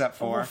 we'll accept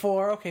 4.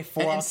 4, okay,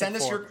 4. And send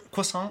us your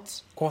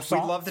croissants. Croissants.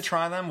 We'd love to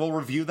try them. We'll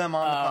review them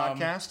on the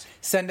podcast.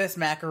 Send us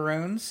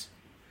macaroons.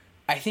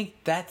 I think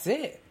that's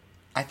it.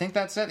 I think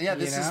that's it. Yeah,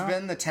 this has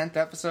been the 10th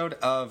episode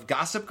of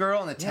Gossip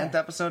Girl and the 10th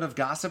episode of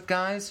Gossip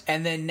Guys.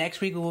 And then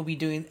next week we'll be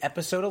doing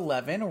episode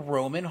 11,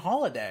 Roman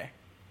Holiday.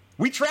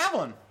 We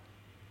traveling.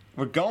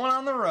 We're going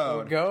on the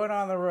road. We're going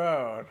on the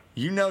road.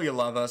 You know you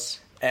love us.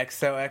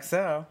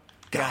 XOXO.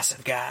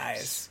 Gossip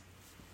Guys.